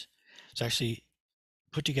Chinese. It's actually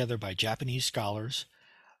put together by Japanese scholars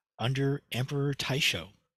under Emperor Taisho,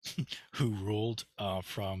 who ruled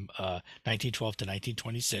from 1912 to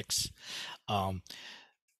 1926.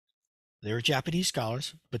 They were Japanese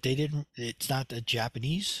scholars, but they didn't. It's not a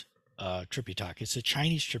Japanese Tripitaka; it's a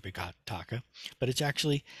Chinese Tripitaka, but it's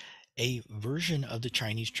actually a version of the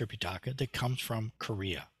Chinese Tripitaka that comes from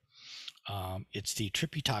Korea. It's the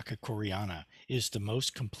Tripitaka Koreana is the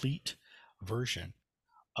most complete version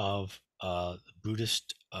of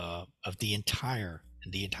Buddhist of the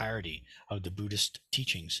entirety of the Buddhist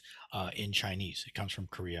teachings in Chinese. It comes from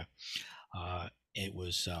Korea. It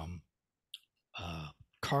was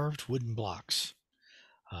carved wooden blocks,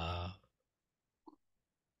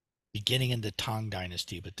 beginning in the Tang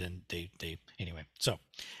Dynasty, but then they anyway. So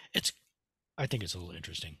I think it's a little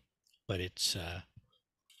interesting, but it's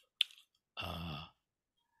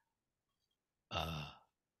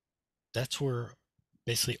that's where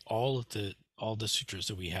basically all the sutras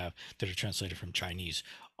that we have that are translated from Chinese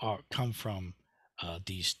come from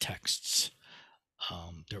these texts.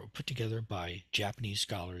 They were put together by Japanese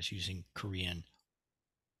scholars using Korean.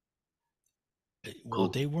 Well, Cool.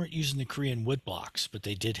 they weren't using the Korean wood blocks, but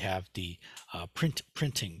they did have the prints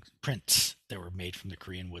that were made from the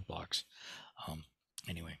Korean wood blocks.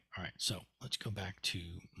 Anyway, all right. So let's go back to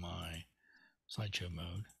my slideshow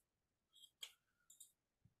mode.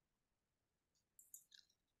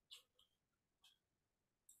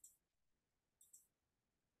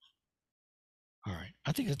 All right,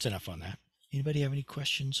 I think that's enough on that. Anybody have any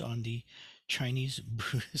questions on the Chinese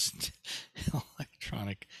Buddhist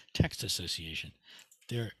Electronic Text Association?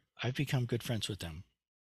 I've become good friends with them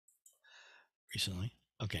recently.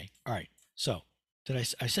 Okay, all right. So I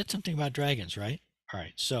said something about dragons, right? All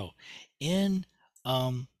right. So in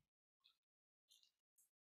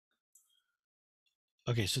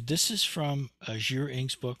Okay, so this is from Zhiru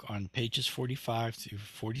Ng's book on pages 45 through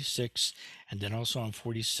 46, and then also on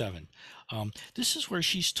 47. This is where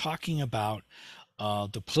she's talking about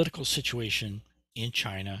the political situation in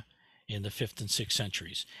China in the 5th and 6th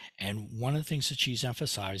centuries. And one of the things that she's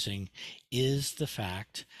emphasizing is the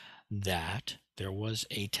fact that there was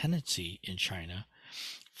a tendency in China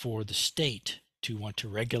for the state to want to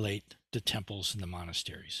regulate the temples and the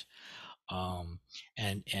monasteries,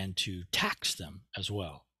 and to tax them as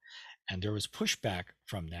well. And there was pushback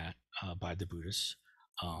from that by the Buddhists.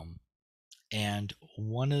 Um, and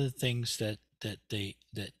one of the things that the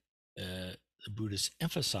Buddhists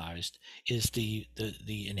emphasized is the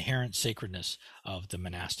inherent sacredness of the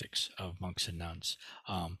monastics, of monks and nuns,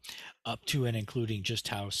 up to and including just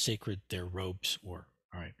how sacred their robes were.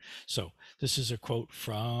 All right. So this is a quote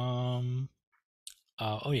from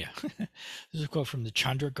oh yeah, this is a quote from the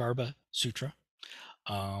Candragharba Sutra.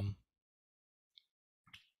 Um,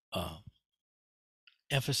 uh,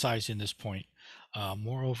 Emphasizing this point.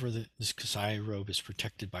 Moreover, this Kasaya robe is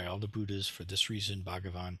protected by all the Buddhas. For this reason,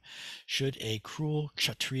 Bhagavan, should a cruel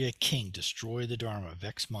Kshatriya king destroy the Dharma,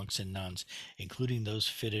 vex monks and nuns, including those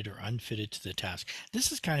fitted or unfitted to the task.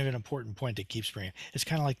 This is kind of an important point that keeps bringing. It's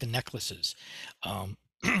kind of like the necklaces. Um,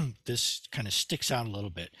 this kind of sticks out a little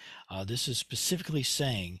bit. This is specifically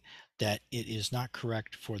saying that it is not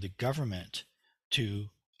correct for the government to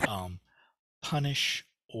punish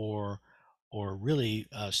or really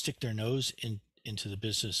stick their nose into the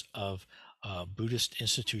business of Buddhist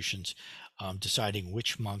institutions, deciding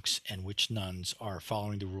which monks and which nuns are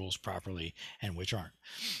following the rules properly and which aren't.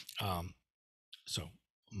 So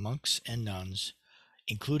monks and nuns,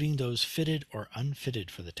 including those fitted or unfitted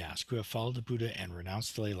for the task, who have followed the Buddha and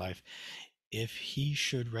renounced the lay life, if he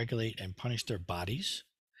should regulate and punish their bodies,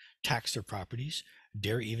 tax their properties,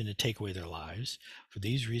 dare even to take away their lives. For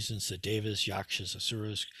these reasons, the Devas, Yakshas,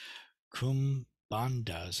 Asuras,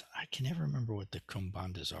 Kumbhandas, I can never remember what the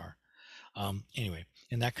Kumbhandas are. Anyway,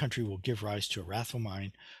 in that country will give rise to a wrathful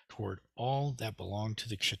mind toward all that belong to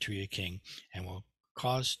the Kshatriya king, and will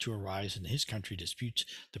cause to arise in his country disputes,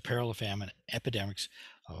 the peril of famine, epidemics,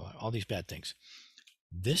 all these bad things.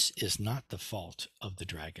 This is not the fault of the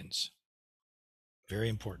dragons. Very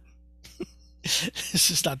important.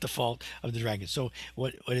 This is not the fault of the dragons. So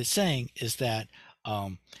what it's saying is that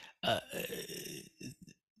um, uh,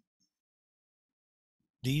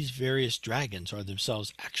 these various dragons are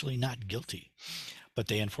themselves actually not guilty, but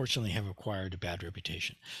they unfortunately have acquired a bad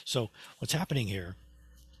reputation. So what's happening here,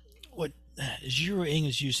 what Zhiru Ng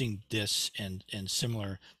is using this and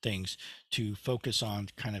similar things to focus on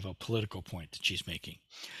kind of a political point that she's making,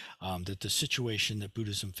 that the situation that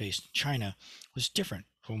Buddhism faced in China was different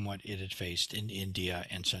from what it had faced in India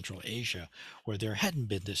and Central Asia, where there hadn't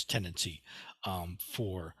been this tendency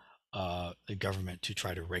for the government to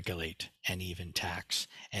try to regulate and even tax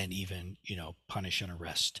and even punish and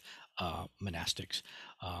arrest monastics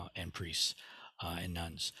and priests and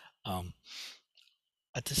nuns.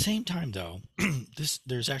 At the same time, though,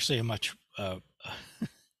 there's actually a much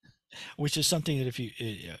which is something that if you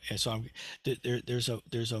so I'm,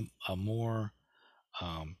 there's a more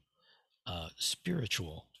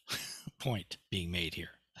spiritual point being made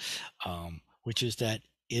here, which is that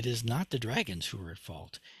it is not the dragons who are at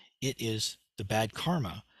fault. It is the bad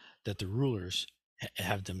karma that the rulers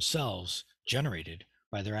have themselves generated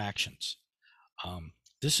by their actions.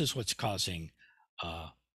 This is what's causing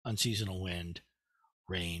unseasonal wind,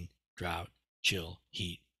 rain, drought, chill,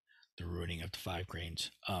 heat, the ruining of the five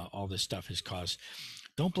grains. All this stuff has caused.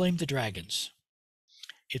 Don't blame the dragons.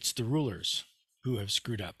 It's the rulers who have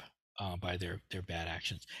screwed up by their bad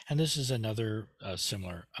actions. And this is another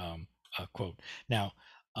similar quote. Now,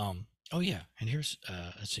 oh yeah, and here's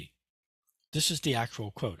let's see. This is the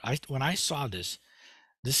actual quote. When I saw this,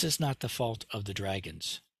 this is not the fault of the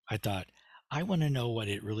dragons. I thought, I want to know what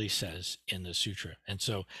it really says in the sutra. And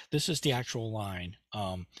so this is the actual line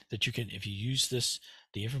that you can, if you use this,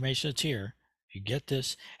 the information that's here, you get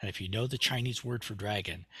this, and if you know the Chinese word for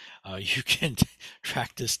dragon, you can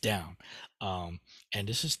track this down. And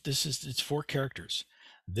this is it's 4 characters.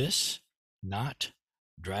 This, not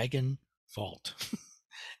dragon, fault.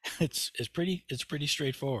 It's pretty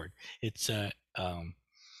straightforward. It's and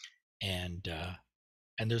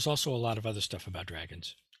there's also a lot of other stuff about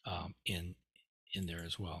dragons in there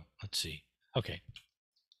as well. Let's see. Okay.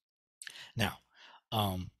 Now,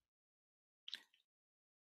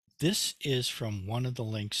 this is from one of the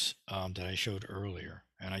links that I showed earlier,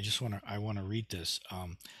 and I want to read this.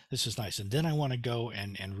 This is nice, and then I want to go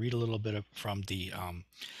and read a little bit from the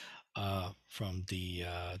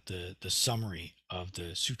summary of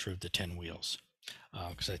the Sutra of the 10 Wheels.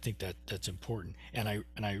 because I think that that's important. And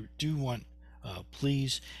I do want,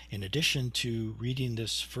 please, in addition to reading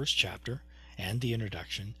this first chapter and the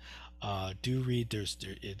introduction, do read.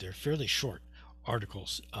 They're fairly short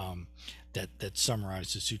articles that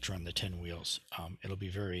summarize the sutra on the 10 wheels. It'll be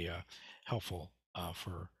very helpful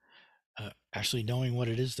for actually knowing what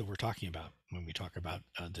it is that we're talking about when we talk about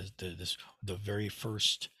the very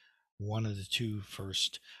first one of the two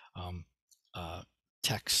first um,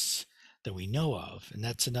 texts that we know of, and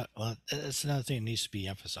that's another thing that needs to be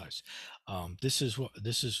emphasized. This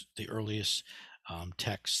is the earliest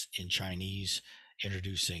text in Chinese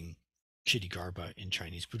introducing Kshitigarbha in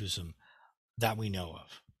Chinese Buddhism that we know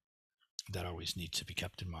of. That always needs to be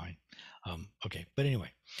kept in mind. Okay, but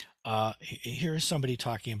anyway, here is somebody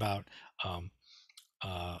talking about um,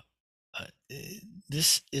 uh,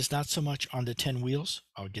 this is not so much on the 10 wheels.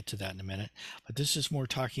 I'll get to that in a minute, but this is more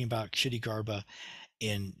talking about Kshitigarbha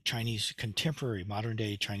in Chinese contemporary modern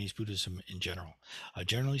day Chinese Buddhism in general.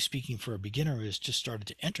 Generally speaking, for a beginner who has just started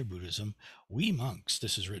to enter Buddhism, we monks,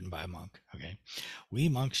 this is written by a monk, okay, we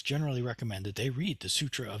monks generally recommend that they read the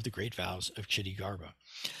Sutra of the Great Vows of Kshitigarbha.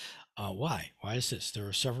 Why? Why is this? There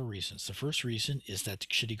are several reasons. The first reason is that the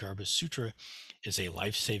Kshitigarbha Sutra is a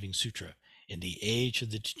life-saving sutra in the age of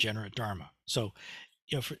the degenerate Dharma. So,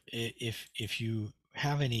 if you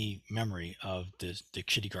have any memory of the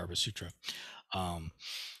Kshitigarbha Sutra, um,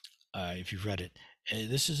 if you've read it,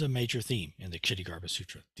 this is a major theme in the Kshitigarbha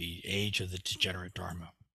Sutra, the age of the degenerate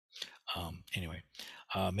Dharma. Anyway,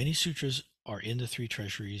 many sutras are in the three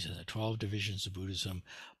treasuries and the 12 divisions of Buddhism,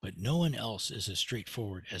 but no one else is as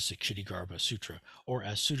straightforward as the Kshitigarbha Sutra or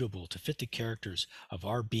as suitable to fit the characters of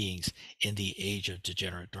our beings in the age of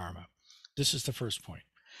degenerate Dharma. This is the first point.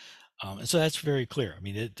 And so that's very clear. I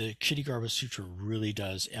mean, the Kshitigarbha Sutra really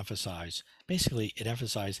does emphasize, basically, it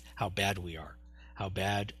emphasizes how bad we are,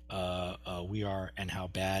 we are, and how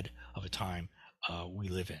bad of a time we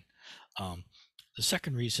live in. The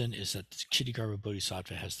second reason is that Kshitigarbha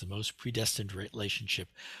Bodhisattva has the most predestined relationship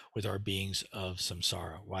with our beings of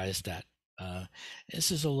samsara. Why is that?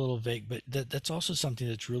 This is a little vague, but that's also something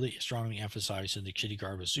that's really strongly emphasized in the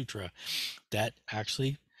Kshitigarbha Sutra, that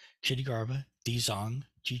actually Kshitigarbha, Dizang,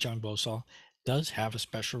 Zhiru Ng does have a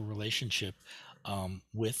special relationship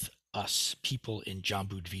with us people in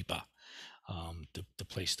Jambudvipa, the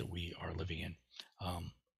place that we are living in.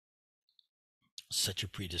 Such a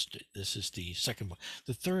this is the second point.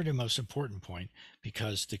 The third and most important point,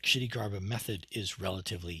 because the Kshitigarbha method is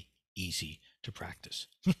relatively easy to practice.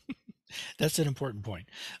 That's an important point.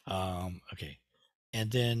 Okay,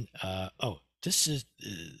 and then this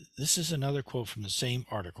is another quote from the same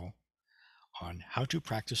article on how to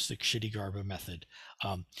practice the Kshitigarbha method.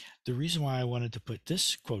 The reason why I wanted to put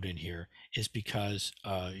this quote in here is because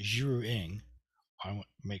Zhiru Ng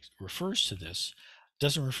refers to this,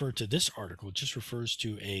 doesn't refer to this article, just refers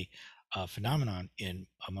to a phenomenon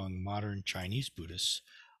among modern Chinese Buddhists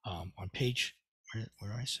on page, where do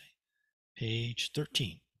I say? Page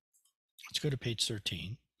 13. Let's go to page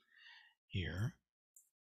 13 here.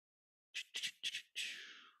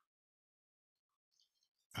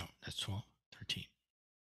 Oh, that's 12, 13.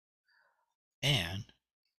 And,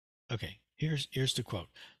 okay, here's the quote.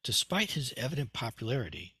 Despite his evident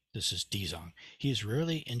popularity, this is Dizang, he is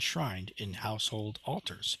rarely enshrined in household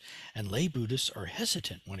altars, and lay Buddhists are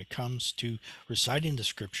hesitant when it comes to reciting the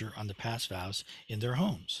scripture on the past vows in their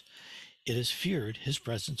homes. It is feared his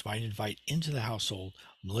presence might invite into the household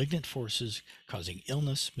malignant forces causing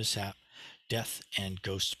illness, mishap, death, and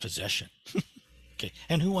ghost possession. Okay,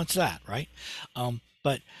 and who wants that, right?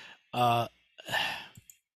 But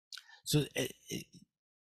so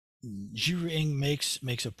Zhiru Ng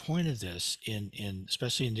makes a point of this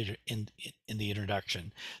especially in the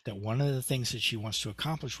introduction, that one of the things that she wants to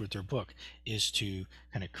accomplish with her book is to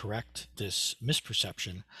kind of correct this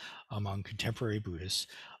misperception among contemporary Buddhists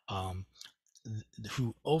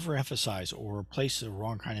who overemphasize or place the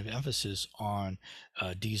wrong kind of emphasis on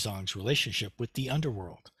Dizang's relationship with the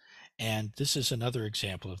underworld. And this is another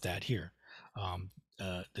example of that here.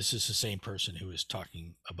 This is the same person who is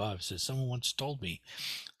talking above. It says, someone once told me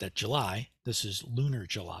that July, this is lunar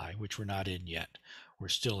July, which we're not in yet. We're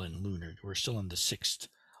still in the 6th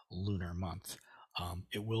lunar month.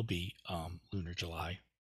 It will be lunar July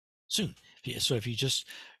soon. So if you just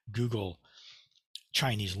Google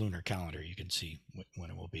Chinese lunar calendar, you can see when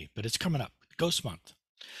it will be. But it's coming up, ghost month.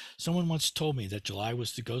 Someone once told me that July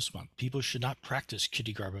was the ghost month. People should not practice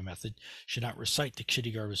Kshitigarbha method, should not recite the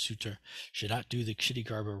Kshitigarbha Sutra, should not do the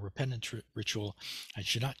Kshitigarbha repentance ritual, and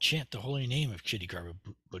should not chant the holy name of Kshitigarbha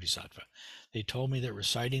Bodhisattva. They told me that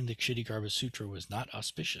reciting the Kshitigarbha Sutra was not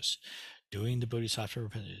auspicious. doing the Bodhisattva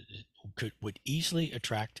would easily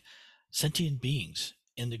attract sentient beings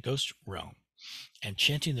in the ghost realm, and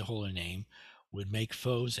chanting the holy name would make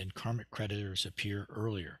foes and karmic creditors appear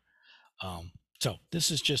earlier. So this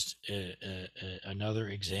is just another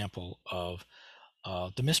example of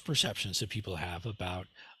the misperceptions that people have about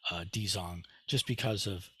Dizang, just because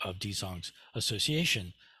of Dizang's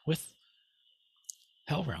association with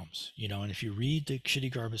hell realms, and if you read the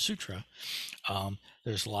Candragharba Sutra,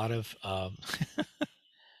 there's a lot of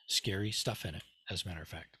scary stuff in it, as a matter of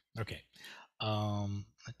fact. Okay,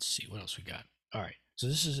 let's see what else we got. All right, so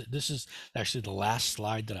this is actually the last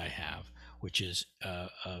slide that I have, which is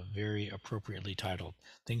very appropriately titled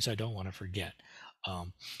 "Things I Don't Want to Forget."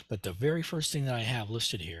 But the very first thing that I have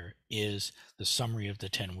listed here is the summary of the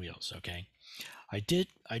 10 wheels. Okay, I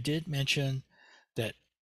did mention that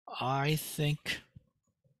I think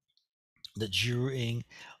that Zhiru Ng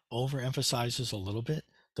overemphasizes a little bit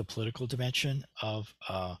the political dimension of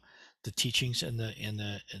the teachings in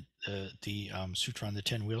the Sutra on the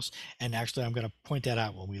 10 Wheels. And actually, I'm going to point that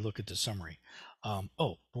out when we look at the summary.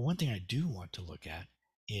 But one thing I do want to look at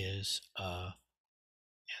is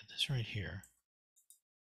this right here.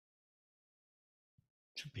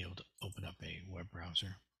 Should be able to open up a web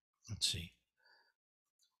browser. Let's see.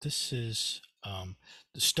 This is the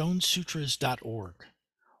stonesutras.org.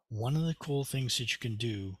 One of the cool things that you can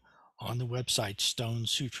do on the website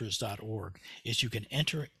stonesutras.org is you can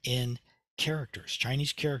enter in characters,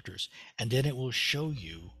 Chinese characters, and then it will show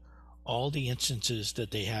you all the instances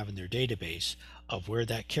that they have in their database of where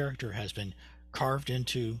that character has been carved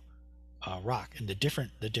into rock and the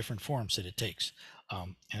different forms that it takes.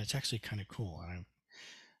 And it's actually kind of cool.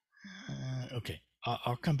 Okay,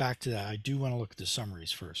 I'll come back to that. I do want to look at the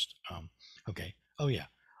summaries first. Okay. Oh yeah.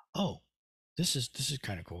 Oh, this is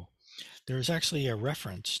kind of cool. There is actually a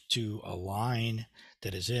reference to a line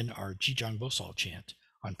that is in our Zhiru Bosal chant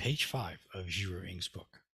on page 5 of Zhiru Ng's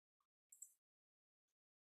book.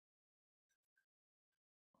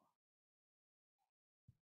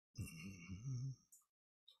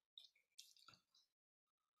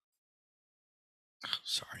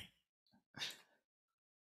 Sorry.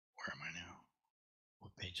 Where am I now?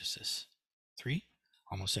 What page is this? 3?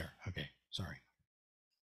 Almost there. Okay, sorry.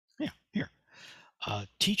 Yeah, here.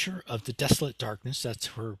 Teacher of the desolate darkness. That's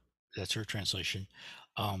her translation.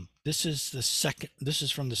 This is the second. This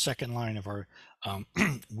is from the second line of our.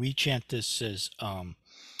 We chant this as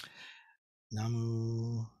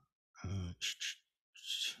Namu. I've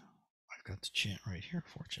got the chant right here.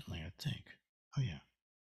 Fortunately, I think. Oh yeah.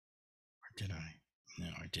 Or did I? No,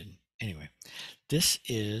 I didn't. Anyway, this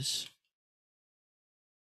is.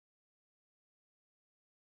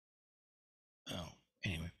 Oh,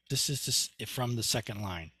 anyway, this is from the second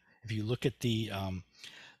line. If you look at the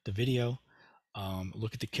video,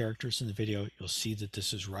 look at the characters in the video, you'll see that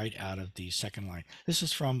this is right out of the second line. This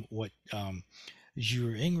is from what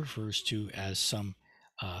Zhiru Ng refers to as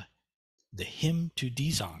the hymn to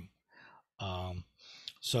Dizang.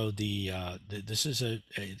 So this is a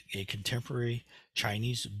contemporary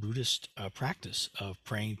Chinese Buddhist practice of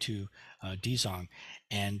praying to Dizang,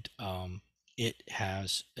 and it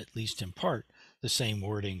has, at least in part, the same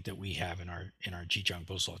wording that we have in our Zhiru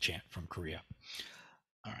Bosal chant from Korea.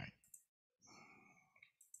 All right.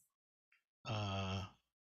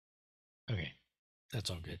 Okay, that's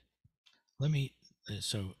all good. Let me.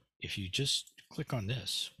 So if you just click on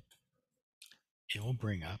this, it will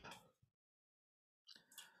bring up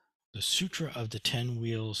the Sutra of the 10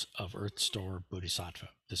 Wheels of Earth Store Bodhisattva,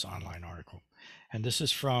 this online article. And this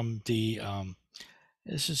is from the,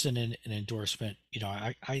 this is an endorsement.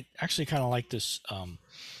 I actually kind of like this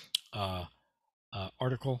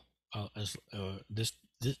article.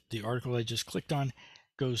 The article I just clicked on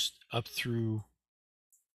goes up through,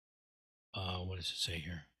 what does it say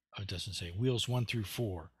here? Oh, it doesn't say wheels 1 through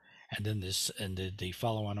 4. And then the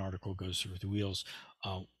follow-on article goes through the wheels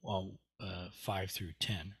 5 through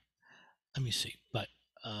 10. Let me see. But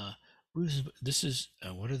this is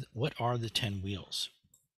what are the 10 wheels?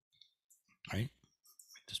 Right?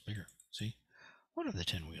 Make this bigger. See? What are the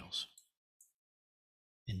 10 wheels?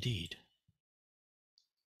 Indeed.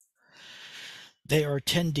 They are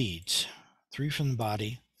 10 deeds, 3 from the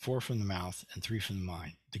body, 4 from the mouth, and 3 from the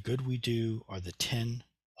mind. The good we do are the 10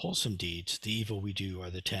 wholesome deeds. The evil we do are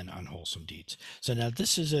the 10 unwholesome deeds. So now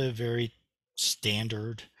this is a very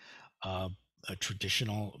standard a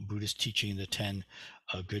traditional Buddhist teaching, the 10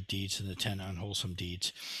 good deeds and the 10 unwholesome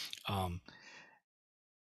deeds.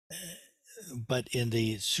 But in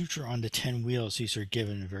the Sutra on the 10 wheels, these are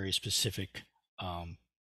given a very specific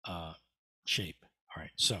shape. All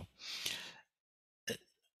right, so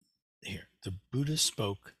here, the Buddha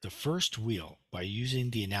spoke the first wheel by using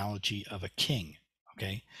the analogy of a king.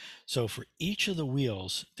 Okay, so for each of the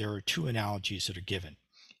wheels, there are two analogies that are given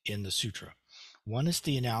in the sutra. One is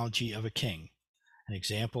the analogy of a king, an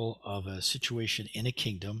example of a situation in a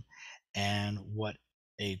kingdom and what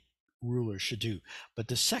a ruler should do. But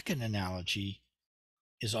the second analogy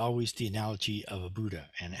is always the analogy of a Buddha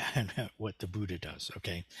and what the Buddha does.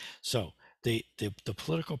 Okay, so the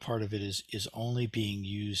political part of it is only being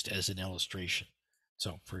used as an illustration.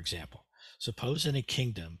 So, for example, suppose in a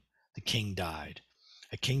kingdom the king died.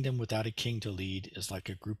 A kingdom without a king to lead is like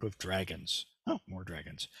a group of dragons. Oh, more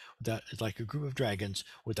dragons. It's like a group of dragons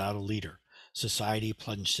without a leader. Society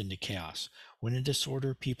plunged into chaos. When in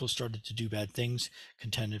disorder, people started to do bad things,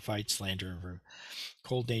 contended, fight, slander,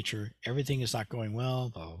 cold nature, everything is not going well,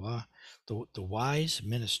 blah, blah, blah. The wise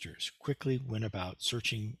ministers quickly went about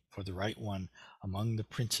searching for the right one among the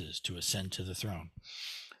princes to ascend to the throne.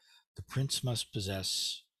 The prince must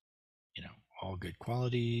possess, all good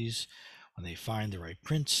qualities. When they find the right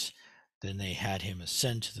prince, then they had him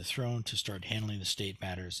ascend to the throne to start handling the state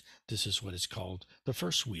matters. This is what is called the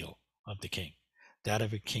first wheel of the king, that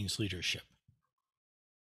of a king's leadership.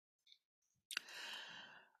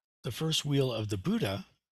 The first wheel of the Buddha,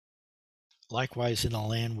 likewise, in a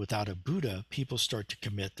land without a Buddha, people start to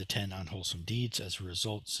commit the 10 unwholesome deeds. As a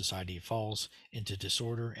result, society falls into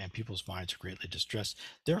disorder and people's minds are greatly distressed.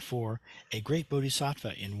 Therefore, a great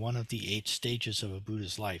bodhisattva in one of the 8 stages of a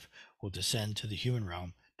Buddha's life will descend to the human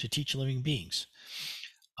realm to teach living beings.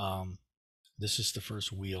 This is the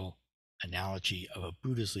first wheel analogy of a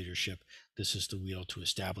Buddha's leadership. This is the wheel to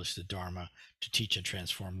establish the Dharma, to teach and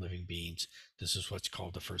transform living beings. This is what's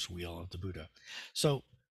called the first wheel of the Buddha. So,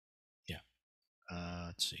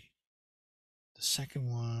 let's see. The second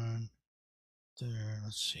one there,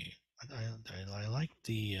 let's see. I like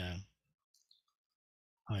the,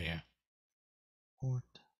 oh yeah. What?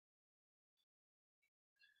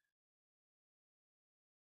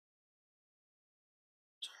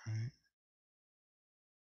 Right.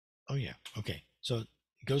 Oh yeah, okay. So it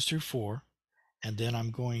goes through 4, and then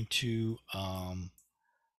I'm going to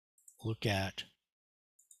look at,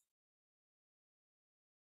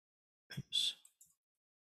 oops.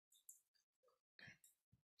 Okay.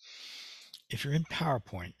 If you're in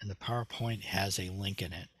PowerPoint and the PowerPoint has a link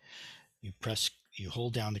in it, you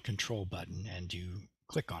hold down the control button and you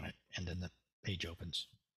click on it, and then the page opens.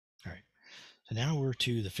 All right. So now we're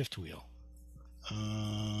to the 5th wheel. How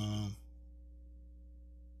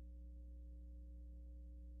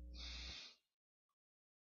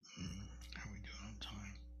are we doing on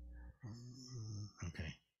time?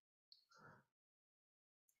 Okay.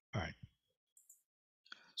 All right.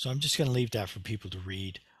 So I'm just going to leave that for people to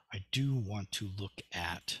read. I do want to look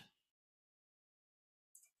at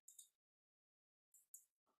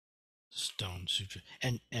Stone Sutra,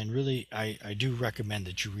 and really I do recommend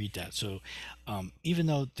that you read that. So even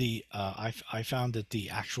though the I found that the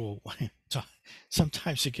actual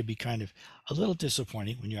sometimes it can be kind of a little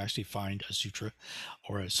disappointing when you actually find a sutra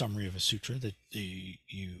or a summary of a sutra that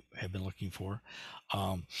you have been looking for.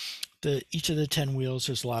 Each of the 10 wheels,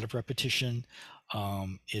 there's a lot of repetition.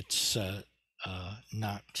 It's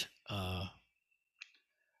not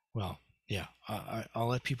well, yeah. I'll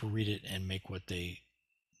let people read it and make what they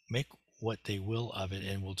will of it,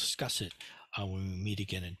 and we'll discuss it when we meet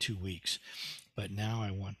again in 2 weeks. But now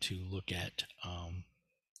I want to look at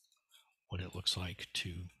what it looks like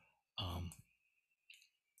to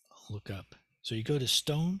look up. So you go to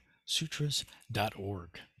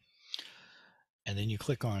stonesutras.org, and then you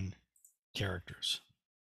click on characters.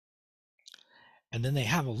 And then they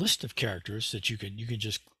have a list of characters that you can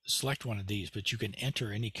just select one of these, but you can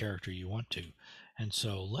enter any character you want to. And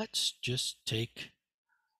so let's just take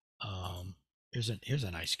here's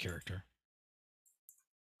a nice character.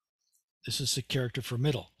 This is the character for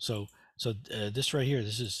middle. So this right here,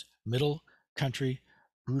 this is middle country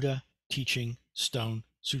Buddha teaching stone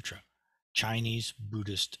sutra, Chinese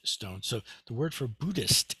Buddhist stone. So the word for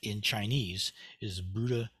Buddhist in Chinese is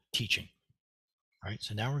Buddha teaching. All right.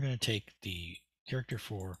 So now we're going to take the character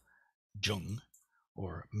for Zheng,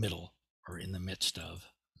 or middle, or in the midst of,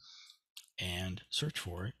 and search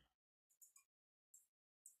for it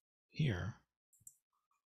here.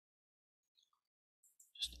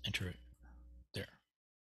 Just enter it there.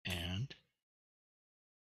 And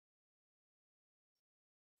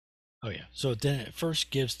oh yeah, so then it first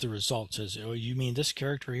gives the result, says, oh, you mean this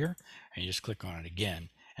character here? And you just click on it again,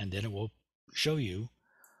 and then it will show you,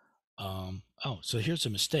 oh, so here's a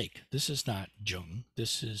mistake. This is not Zheng.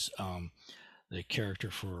 This is the character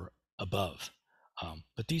for above.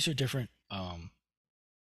 But these are different,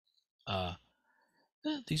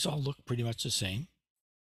 these all look pretty much the same.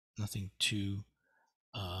 Nothing too.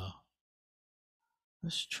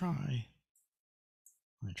 Let's try.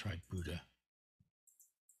 I'm going to try Buddha.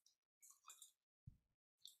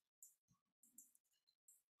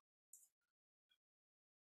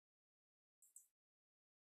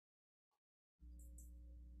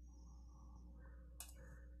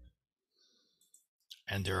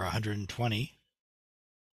 And there are 120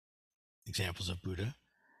 examples of Buddha.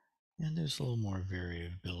 And there's a little more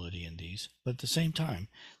variability in these. But at the same time,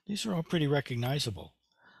 these are all pretty recognizable.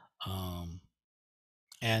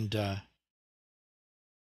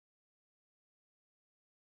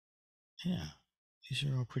 Yeah, these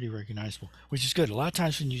are all pretty recognizable, which is good. A lot of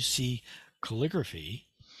times when you see calligraphy,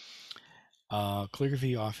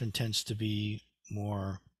 calligraphy often tends to be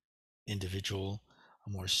more individual,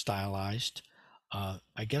 more stylized.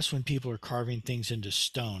 I guess when people are carving things into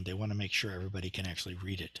stone, they want to make sure everybody can actually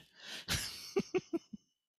read it.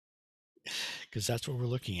 Because that's what we're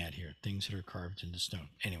looking at here, things that are carved into stone.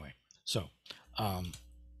 Anyway, so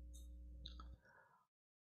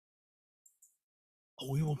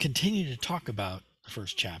we will continue to talk about the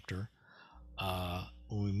first chapter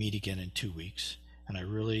when we meet again in 2 weeks. And I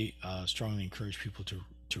really strongly encourage people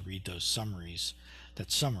to read those summaries,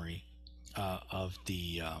 that summary of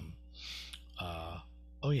the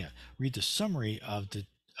read the summary of the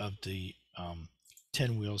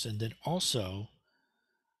 10 wheels, and then also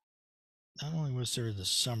not only was there the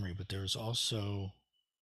summary, but there was also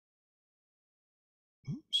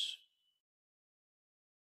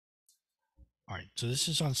all right, so this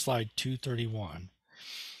is on slide 231.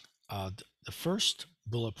 The first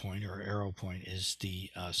bullet point or arrow point is the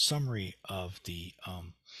summary of the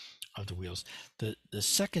wheels. The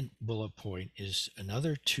second bullet point is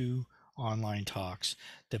another 2 online talks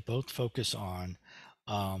that both focus on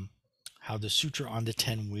how the Sutra on the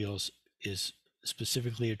 10 wheels is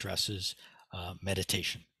specifically addresses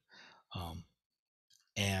meditation.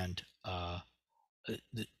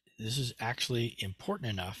 This is actually important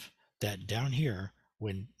enough that down here,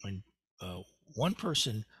 when one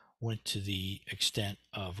person went to the extent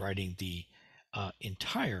of writing the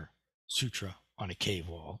entire sutra on a cave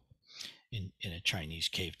wall in a Chinese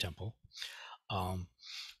cave temple.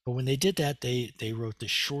 But when they did that, they wrote the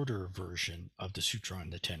shorter version of the sutra on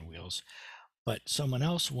the 10 wheels. But someone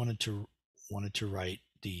else wanted to write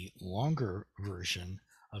the longer version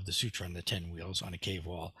of the sutra on the 10 wheels on a cave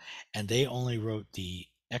wall, and they only wrote the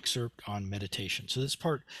excerpt on meditation. So this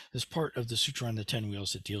part of the sutra on the 10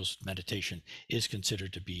 wheels that deals with meditation is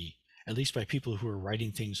considered to be, at least by people who are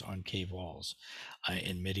writing things on cave walls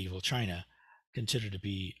in medieval China, considered to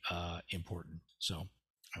be important. So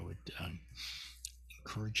I would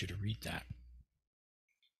encourage you to read that.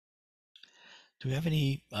 Do we have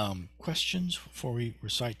any questions before we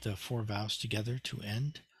recite the 4 vows together to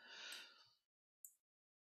end?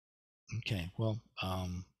 Okay, well,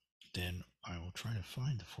 then I will try to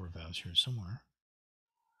find the 4 vows here somewhere.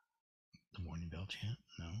 The morning bell chant?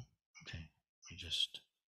 No? Okay, let me just...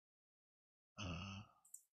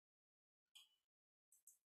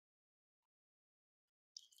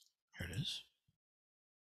 here it is.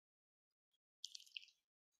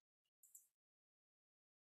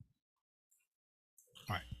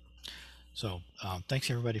 All right, so thanks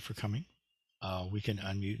everybody for coming. We can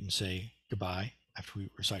unmute and say goodbye after we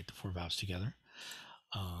recite the 4 vows together.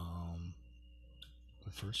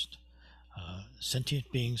 But first,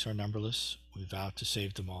 sentient beings are numberless. We vow to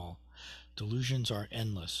save them all. Delusions are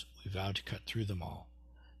endless. We vow to cut through them all.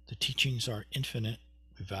 The teachings are infinite.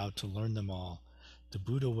 We vow to learn them all. The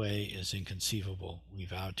Buddha way is inconceivable. We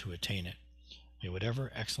vow to attain it. May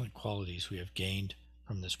whatever excellent qualities we have gained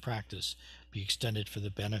from this practice be extended for the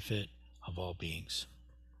benefit of all beings.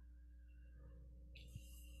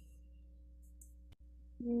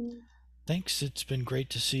 Thanks. It's been great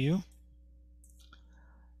to see you.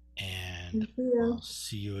 And I'll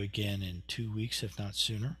see you again in 2 weeks, if not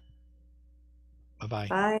sooner. Bye-bye.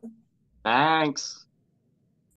 Bye. Thanks.